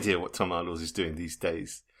no idea what Tom Arnold is doing these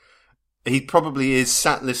days. He probably is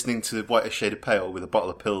sat listening to Whiter Shade of Pale with a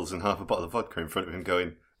bottle of pills and half a bottle of vodka in front of him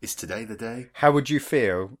going, is today the day? How would you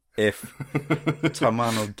feel if Tom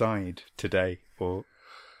Arnold died today or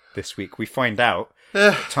this week? We find out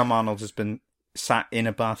Tom Arnold has been sat in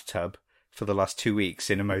a bathtub for the last 2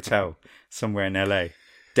 weeks in a motel somewhere in LA.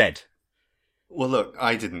 Dead. Well, look,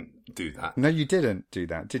 I didn't do that. No, you didn't do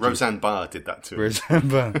that, did Roseanne Barr did that to him. Roseanne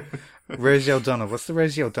Barr. Rosie O'Donnell. What's the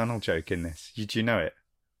Rosie O'Donnell joke in this? Do you know it?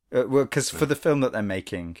 Well, because for the film that they're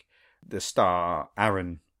making, the star,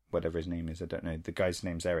 Aaron, whatever his name is, I don't know. The guy's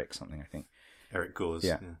name's Eric something, I think. Eric Gores.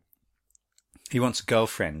 Yeah. He wants a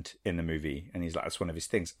girlfriend in the movie, and he's like, that's one of his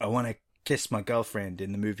things. I want to kiss my girlfriend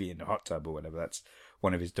in the movie in the hot tub or whatever. That's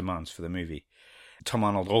one of his demands for the movie. Tom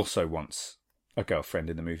Arnold also wants a girlfriend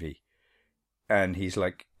in the movie. And he's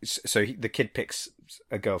like, the kid picks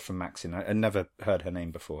a girl from Maxine. I never heard her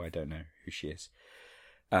name before. I don't know who she is.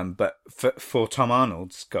 But for Tom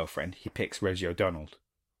Arnold's girlfriend, he picks Rosie O'Donnell.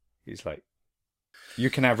 He's like, you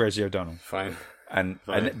can have Rosie O'Donnell. Fine.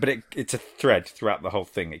 But it's a thread throughout the whole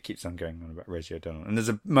thing. It keeps on going on about Rosie O'Donnell. And there's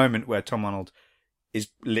a moment where Tom Arnold is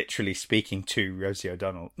literally speaking to Rosie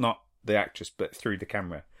O'Donnell, not the actress, but through the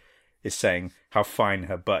camera, is saying how fine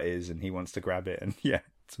her butt is and he wants to grab it. And yeah,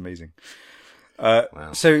 it's amazing.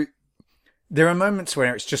 Wow. So there are moments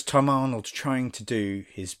where it's just Tom Arnold trying to do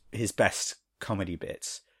his best comedy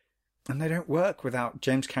bits, and they don't work without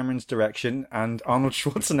James Cameron's direction and Arnold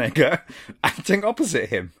Schwarzenegger acting opposite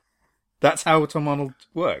him. That's how Tom Arnold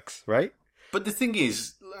works, right? But the thing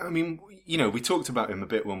is, I mean, you know, we talked about him a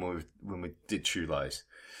bit when we did True Lies,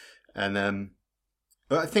 and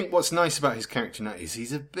but I think what's nice about his character now is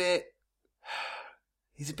he's a bit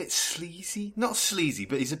sleazy. Not sleazy,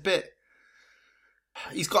 but he's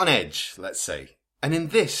got an edge, let's say. And in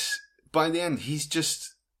this, by the end, he's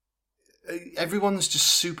just, everyone's just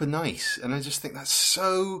super nice. And I just think that's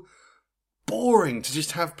so boring to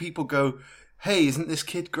just have people go, hey, isn't this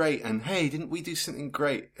kid great? And hey, didn't we do something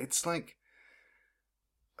great? It's like,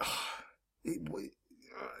 yeah.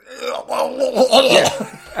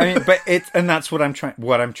 I mean, but and that's what I'm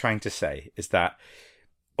trying to say is that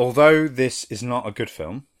although this is not a good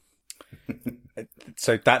film,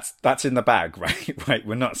 so that's in the bag, right? Right.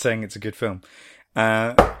 We're not saying it's a good film.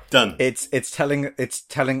 Done. It's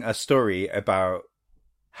telling a story about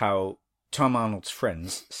how Tom Arnold's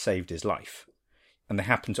friends saved his life, and they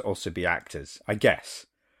happen to also be actors, I guess,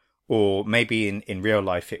 or maybe in real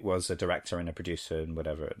life it was a director and a producer and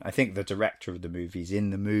whatever. I think the director of the movie's in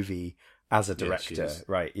the movie as a director, yeah,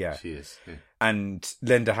 right? Yeah, she is. Yeah. And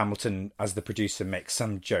Linda Hamilton, as the producer, makes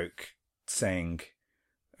some joke saying,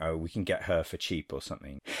 "Oh, we can get her for cheap" or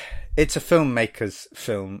something. It's a filmmaker's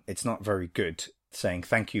film. It's not very good. Saying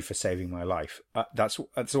thank you for saving my life. That's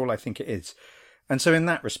all I think it is. And so in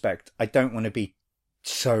that respect, I don't want to be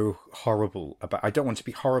so horrible about. I don't want to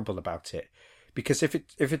be horrible about it, because if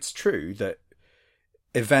it's true that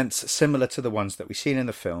events similar to the ones that we've seen in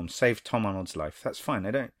the film saved Tom Arnold's life, that's fine.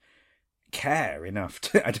 I don't care enough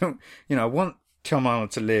to. I don't. I want Tom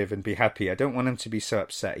Arnold to live and be happy. I don't want him to be so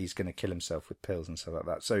upset he's going to kill himself with pills and stuff like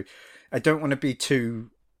that. So I don't want to be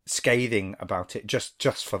too scathing about it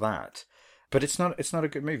just for that. But it's not a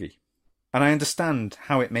good movie. And I understand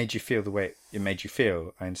how it made you feel the way it made you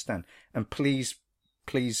feel. I understand. And please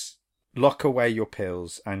lock away your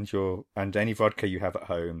pills and any vodka you have at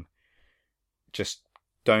home. Just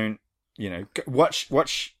don't, watch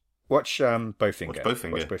Bowfinger. Watch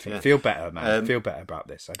Bowfinger. Yeah. Yeah. Feel better, man. Feel better about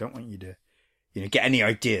this. I don't want you to, get any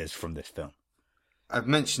ideas from this film. I've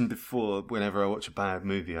mentioned before, whenever I watch a bad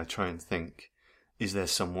movie, I try and think, is there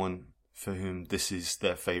someone for whom this is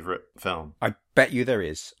their favourite film? I bet you there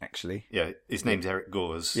is, actually. Yeah, his name's Eric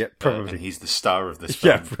Gores. Yeah, probably. And he's the star of this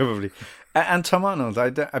film. Yeah, probably. And Tom Arnold, I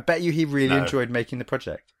bet you he really enjoyed making the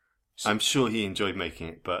project. I'm sure he enjoyed making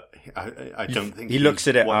it, but I don't think he looks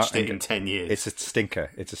at it, watched it in 10 years. It's a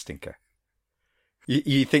stinker.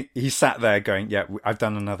 You think he sat there going, yeah, I've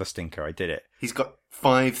done another stinker. I did it. He's got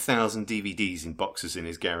 5,000 DVDs in boxes in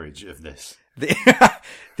his garage of this.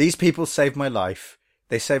 These people saved my life.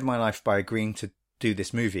 They saved my life by agreeing to do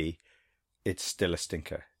this movie. It's still a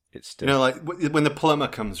stinker. It's still... like when the plumber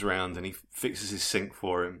comes around and he fixes his sink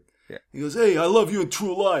for him. Yeah. He goes, hey, I love you in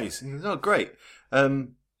True Lies. And he goes, oh, great.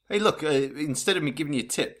 Hey, look, instead of me giving you a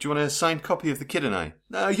tip, do you want a signed copy of The Kid and I?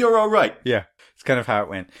 No, you're all right. Yeah, it's kind of how it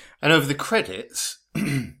went. And over the credits,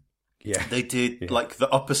 yeah, they did like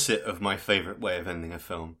the opposite of my favourite way of ending a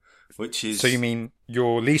film, which is... So you mean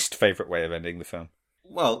your least favourite way of ending the film?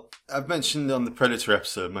 Well, I've mentioned on the Predator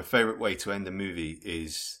episode, my favourite way to end a movie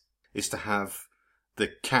is to have the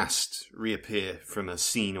cast reappear from a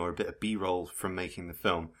scene or a bit of B-roll from making the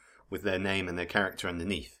film with their name and their character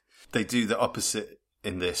underneath. They do the opposite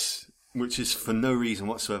in this, which is for no reason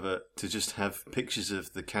whatsoever to just have pictures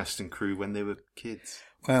of the cast and crew when they were kids.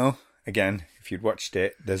 Well, again, if you'd watched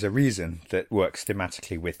it, there's a reason that works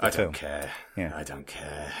thematically with the film. I don't care. Yeah. I don't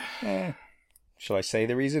care. Shall I say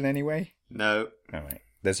the reason anyway? No. All right.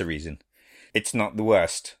 There's a reason. It's not the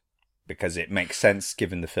worst because it makes sense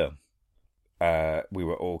given the film. We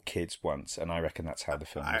were all kids once, and I reckon that's how the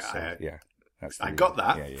film was sold. Yeah. I got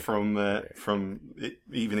that from it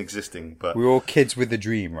even existing, but we were all kids with a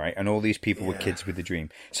dream, right? And all these people were kids with a dream.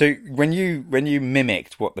 So when you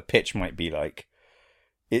mimicked what the pitch might be like,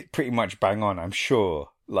 it pretty much bang on. I'm sure,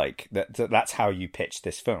 like that's how you pitched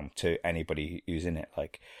this film to anybody who's in it.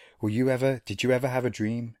 Like, did you ever have a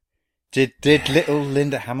dream? Did little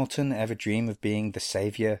Linda Hamilton ever dream of being the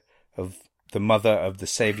savior of the mother of the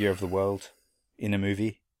savior of the world in a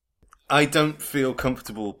movie? I don't feel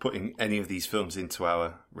comfortable putting any of these films into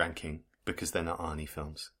our ranking because they're not Arnie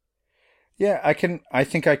films. Yeah, I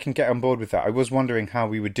think I can get on board with that. I was wondering how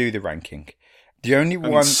we would do the ranking. The only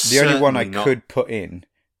one I could put in,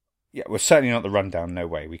 well, certainly not the Rundown. No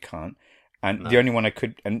way, we can't. And the only one I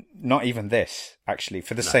could, and not even this, actually,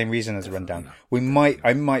 for the same reason as the Rundown.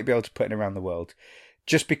 I might be able to put in Around the World,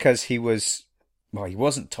 just because he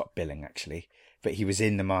wasn't top billing actually, but he was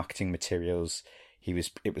in the marketing materials.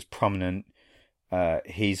 It was prominent.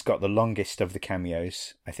 He's got the longest of the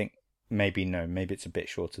cameos. I think maybe it's a bit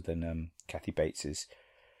shorter than Kathy Bates's.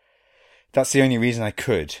 That's the only reason I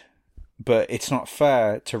could, but it's not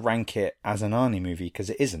fair to rank it as an Arnie movie because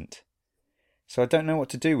it isn't. So I don't know what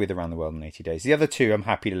to do with Around the World in 80 Days. The other two I'm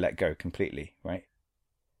happy to let go completely, right?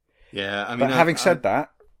 Yeah, I mean, but having said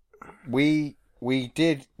that, we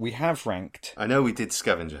have ranked. I know we did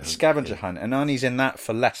Scavenger Hunt, and Arnie's in that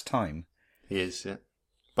for less time. He is, yeah.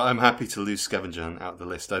 But I'm happy to lose Scavenger Hunt out of the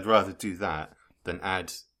list. I'd rather do that than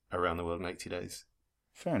add Around the World in 80 Days.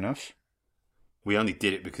 Fair enough. We only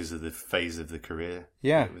did it because of the phase of the career.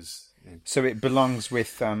 Yeah. So it belongs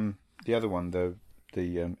with the other one,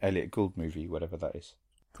 the Elliot Gould movie, whatever that is.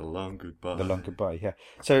 The Long Goodbye. The Long Goodbye, yeah.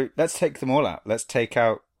 So let's take them all out. Let's take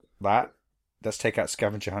out that. Let's take out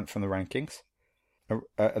Scavenger Hunt from the rankings.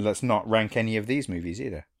 Let's not rank any of these movies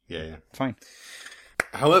either. Yeah. Fine.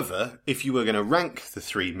 However, if you were going to rank the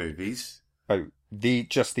three movies... Oh,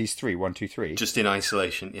 just these three, 1, 2, 3? Just in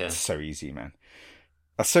isolation, yeah. That's so easy, man.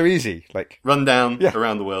 That's so easy. Like Rundown,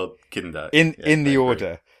 Around the World, Kid and Duck. In the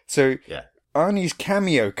order. So Arnie's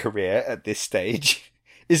cameo career at this stage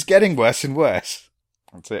is getting worse and worse.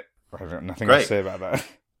 That's it. I have nothing else to say about that.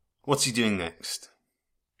 What's he doing next?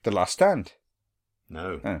 The Last Stand.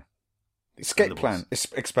 No. Oh. Escape Plan.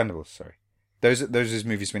 Expendables, sorry. Those are his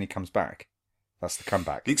movies when he comes back. That's the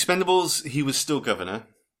comeback. The Expendables, he was still governor.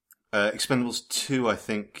 Expendables 2, I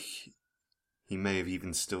think he may have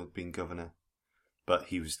even still been governor. But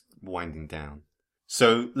he was winding down.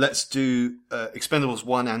 So let's do Expendables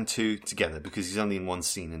 1 and 2 together, because he's only in one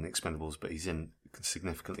scene in Expendables, but he's in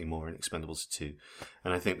significantly more in Expendables 2.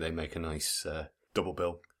 And I think they make a nice double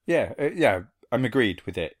bill. Yeah, I'm agreed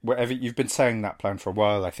with it. Whatever you've been saying that plan for a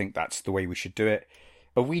while, I think that's the way we should do it.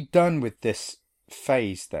 Are we done with this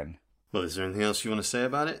phase then? Well, is there anything else you want to say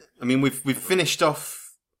about it? I mean, we've finished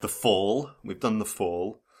off the Fall. We've done the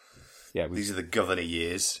Fall. Yeah, these are the governor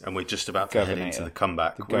years, and we're just about to head into the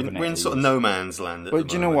comeback. We're in sort of years. no man's land at the moment.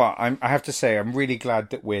 Do you know what? I have to say, I'm really glad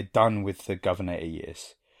that we're done with the governor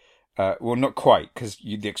years. Well, not quite, because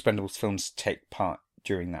the Expendables films take part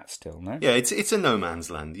during that still, no? Yeah, it's a no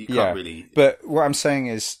man's land. You can't really... But what I'm saying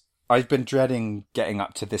is, I've been dreading getting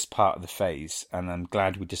up to this part of the phase, and I'm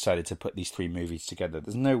glad we decided to put these three movies together.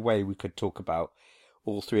 There's no way we could talk about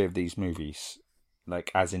all three of these movies,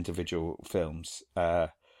 like, as individual films.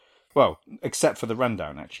 Well, except for The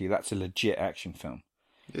Rundown, actually. That's a legit action film.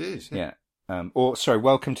 It is, yeah.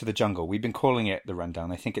 Welcome to the Jungle. We've been calling it The Rundown.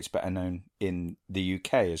 I think it's better known in the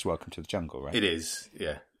UK as Welcome to the Jungle, right? It is,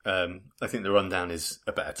 yeah. I think The Rundown is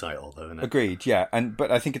a better title, though, isn't it? Agreed, yeah. But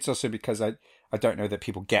I think it's also because I don't know that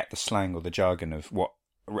people get the slang or the jargon of what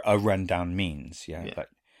a rundown means, yeah. But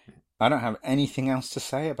I don't have anything else to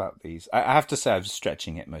say about these. I have to say I was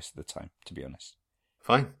stretching it most of the time, to be honest.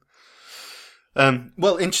 Fine.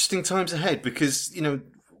 Well, interesting times ahead because, you know,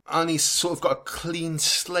 Arnie's sort of got a clean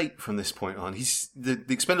slate from this point on. He's the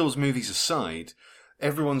Expendables movies aside,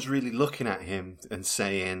 everyone's really looking at him and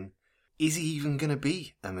saying, is he even going to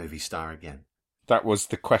be a movie star again? That was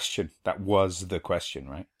the question.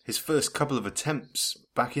 Right? His first couple of attempts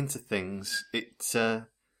back into things, it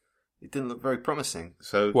it didn't look very promising.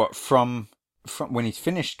 So What, from when he's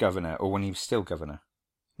finished governor or when he was still governor?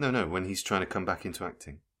 No, when he's trying to come back into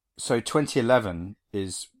acting. So 2011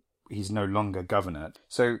 he's no longer governor.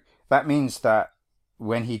 So that means that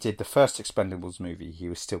when he did the first Expendables movie, he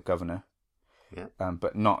was still governor. Yeah.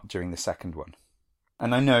 But not during the second one.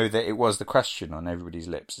 And I know that it was the question on everybody's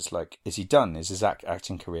lips. It's like, is he done? Is his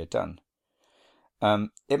acting career done?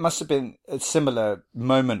 It must have been a similar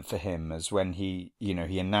moment for him as when he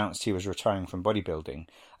announced he was retiring from bodybuilding.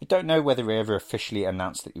 I don't know whether he ever officially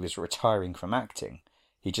announced that he was retiring from acting.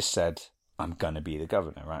 He just said, I'm going to be the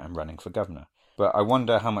governor, right? I'm running for governor. But I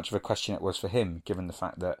wonder how much of a question it was for him, given the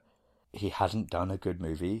fact that he hadn't done a good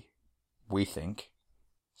movie, we think,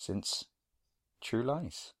 since True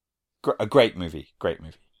Lies. A great movie.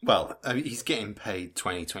 Well, I mean, he's getting paid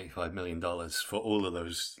 $25 million for all of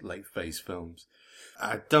those late phase films.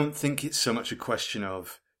 I don't think it's so much a question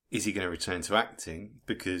of, is he going to return to acting?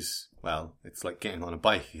 Because, well, it's like getting on a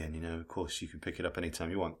bike again, of course you can pick it up anytime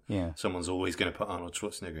you want. Yeah. Someone's always going to put Arnold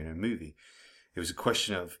Schwarzenegger in a movie. It was a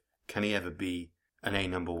question of, can he ever be an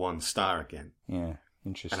A#1 star again? Yeah,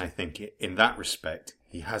 interesting. And I think in that respect,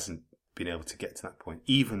 he hasn't been able to get to that point,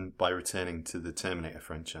 even by returning to the Terminator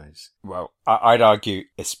franchise. Well, I'd argue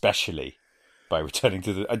especially by returning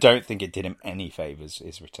to I don't think it did him any favours,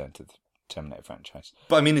 his return to the Terminator franchise.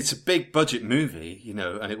 But I mean, it's a big budget movie,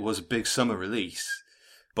 and it was a big summer release,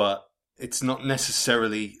 but it's not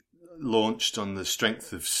necessarily launched on the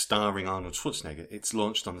strength of starring Arnold Schwarzenegger. It's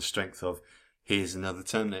launched on the strength of, here's another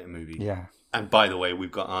Terminator movie. Yeah. And by the way,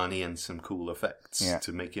 we've got Arnie and some cool effects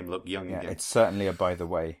to make him look young again. It's certainly a by the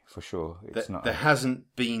way, for sure. There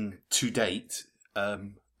hasn't been, to date,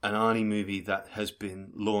 an Arnie movie that has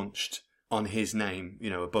been launched on his name,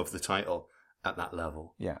 above the title at that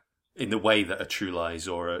level. Yeah. In the way that a True Lies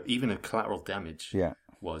or even a Collateral Damage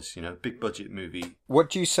was, big budget movie. What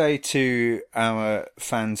do you say to our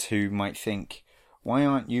fans who might think, why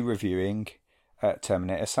aren't you reviewing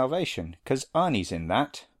Terminator Salvation? Because Arnie's in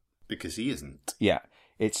that. Because he isn't. Yeah,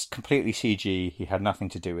 it's completely CG. He had nothing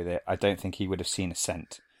to do with it. I don't think he would have seen a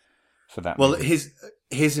cent for that. Well, movie.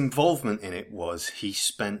 his involvement in it was he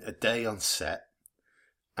spent a day on set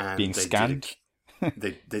and being scanned.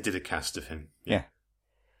 They did a cast of him. Yeah.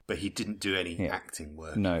 But he didn't do any acting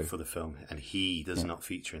work for the film, and he does not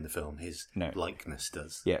feature in the film. His likeness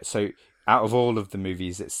does. Yeah. So out of all of the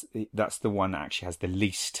movies, that's the one that actually has the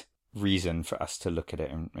least reason for us to look at it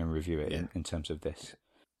and review it in terms of this.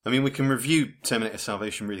 I mean, we can review Terminator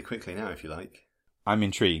Salvation really quickly now, if you like. I'm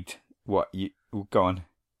intrigued. Go on.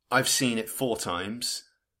 I've seen it 4 times,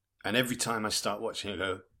 and every time I start watching it, I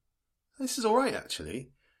go, this is all right, actually.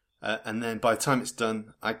 And then by the time it's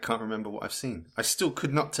done, I can't remember what I've seen. I still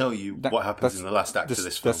could not tell you what happens in the last act of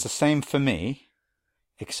this film. That's the same for me,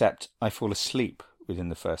 except I fall asleep within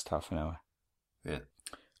the first half an hour. Yeah.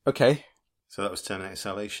 Okay. So that was Terminator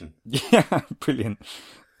Salvation. Yeah, brilliant.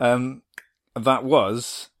 That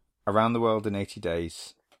was Around the World in 80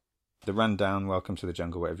 Days, The Rundown, Welcome to the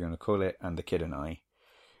Jungle, whatever you want to call it, and The Kid and I.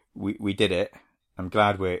 We did it. I'm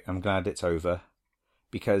glad it's over,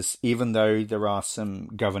 because even though there are some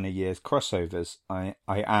Governor Years crossovers, I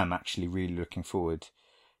am actually really looking forward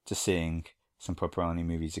to seeing some proper Arnie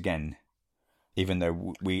movies again, even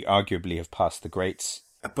though we arguably have passed the greats.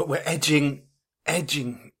 But we're edging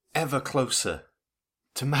ever closer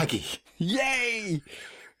to Maggie. Yay!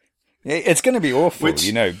 It's going to be awful,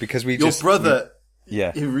 because your brother,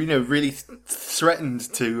 really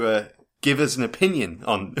threatened to give us an opinion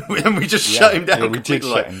on, and we just shut him down. Yeah, we did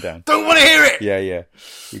shut him down. Don't want to hear it. Yeah,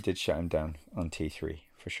 we did shut him down on T3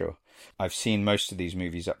 for sure. I've seen most of these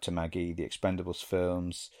movies up to Maggie, the Expendables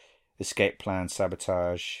films, Escape Plan,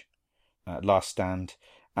 Sabotage, Last Stand,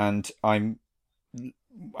 and I'm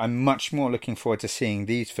much more looking forward to seeing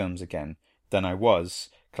these films again than I was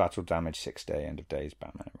Collateral Damage, 6 Day, End of Days,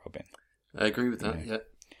 Batman and Robin. I agree with that,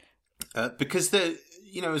 yeah. Because they're,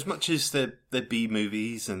 as much as they're B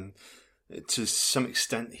movies, and to some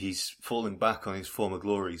extent he's falling back on his former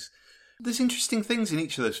glories, there's interesting things in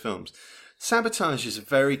each of those films. Sabotage is a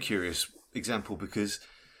very curious example, because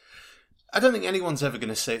I don't think anyone's ever going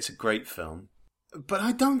to say it's a great film, but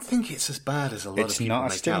I don't think it's as bad as a lot of people make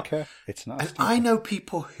out. It's not a stinker. It's not a stinker. I know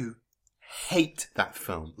people who hate that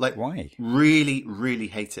film. Why? Really, really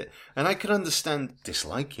hate it. And I could understand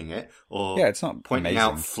disliking it or it's not pointing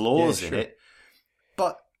amazing. out flaws in it.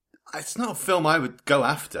 But it's not a film I would go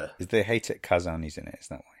after. Is they hate it because Arnie's in it? Is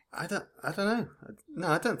that why? I don't know. No,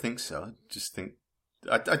 I don't think so. I just think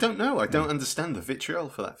I don't know. I don't understand the vitriol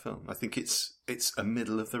for that film. I think it's a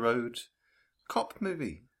middle of the road cop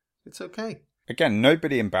movie. It's okay. Again,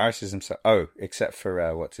 nobody embarrasses himself. Oh, except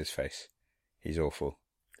for what's his face? He's awful.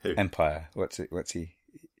 Who? Empire. What's he?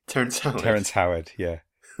 Terrence Howard. Terrence Howard, yeah.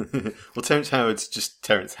 Well, Terrence Howard's just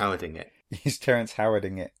Terrence Howarding it. He's Terrence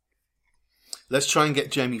Howarding it. Let's try and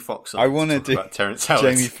get Jamie Foxx on. I want to do about Terrence Howard.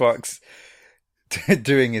 Jamie Foxx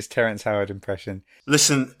doing his Terrence Howard impression.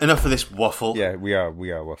 Listen, enough of this waffle. Yeah, we are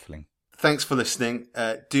waffling. Thanks for listening.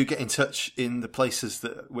 Do get in touch in the places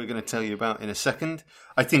that we're going to tell you about in a second.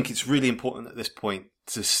 I think it's really important at this point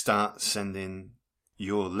to start sending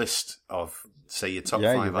your list of, say, your top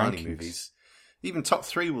 5 Arnie movies. Even top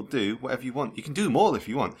 3 will do, whatever you want. You can do them all if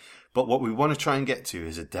you want. But what we want to try and get to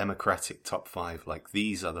is a democratic top 5. Like,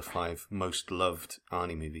 these are the 5 most loved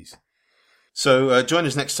Arnie movies. So join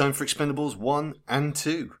us next time for Expendables 1 and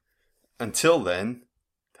 2. Until then,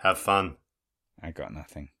 have fun. I got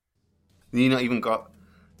nothing. You not even got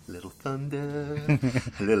little thunder,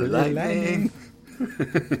 little lightning.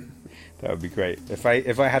 That would be great. If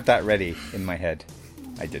I had that ready in my head,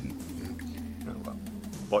 I didn't. Oh, well.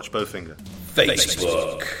 Watch Bowfinger.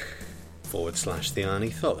 Facebook /The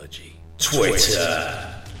Arnithology.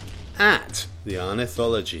 Twitter @The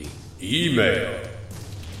Arnithology. Email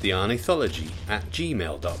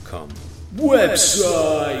thearnithology@gmail.com.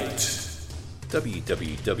 Website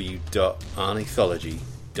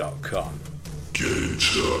www.arnithology.com. Get in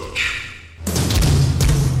touch.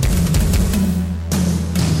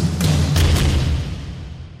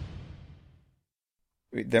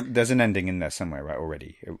 There's an ending in there somewhere, right?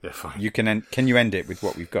 Already, Yeah, fine. You can Can you end it with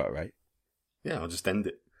what we've got, right? Yeah, I'll just end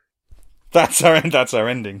it. That's our ending.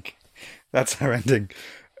 That's our ending.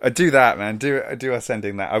 Do that, man. Do us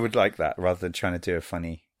ending that. I would like that rather than trying to do a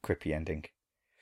funny, quippy ending.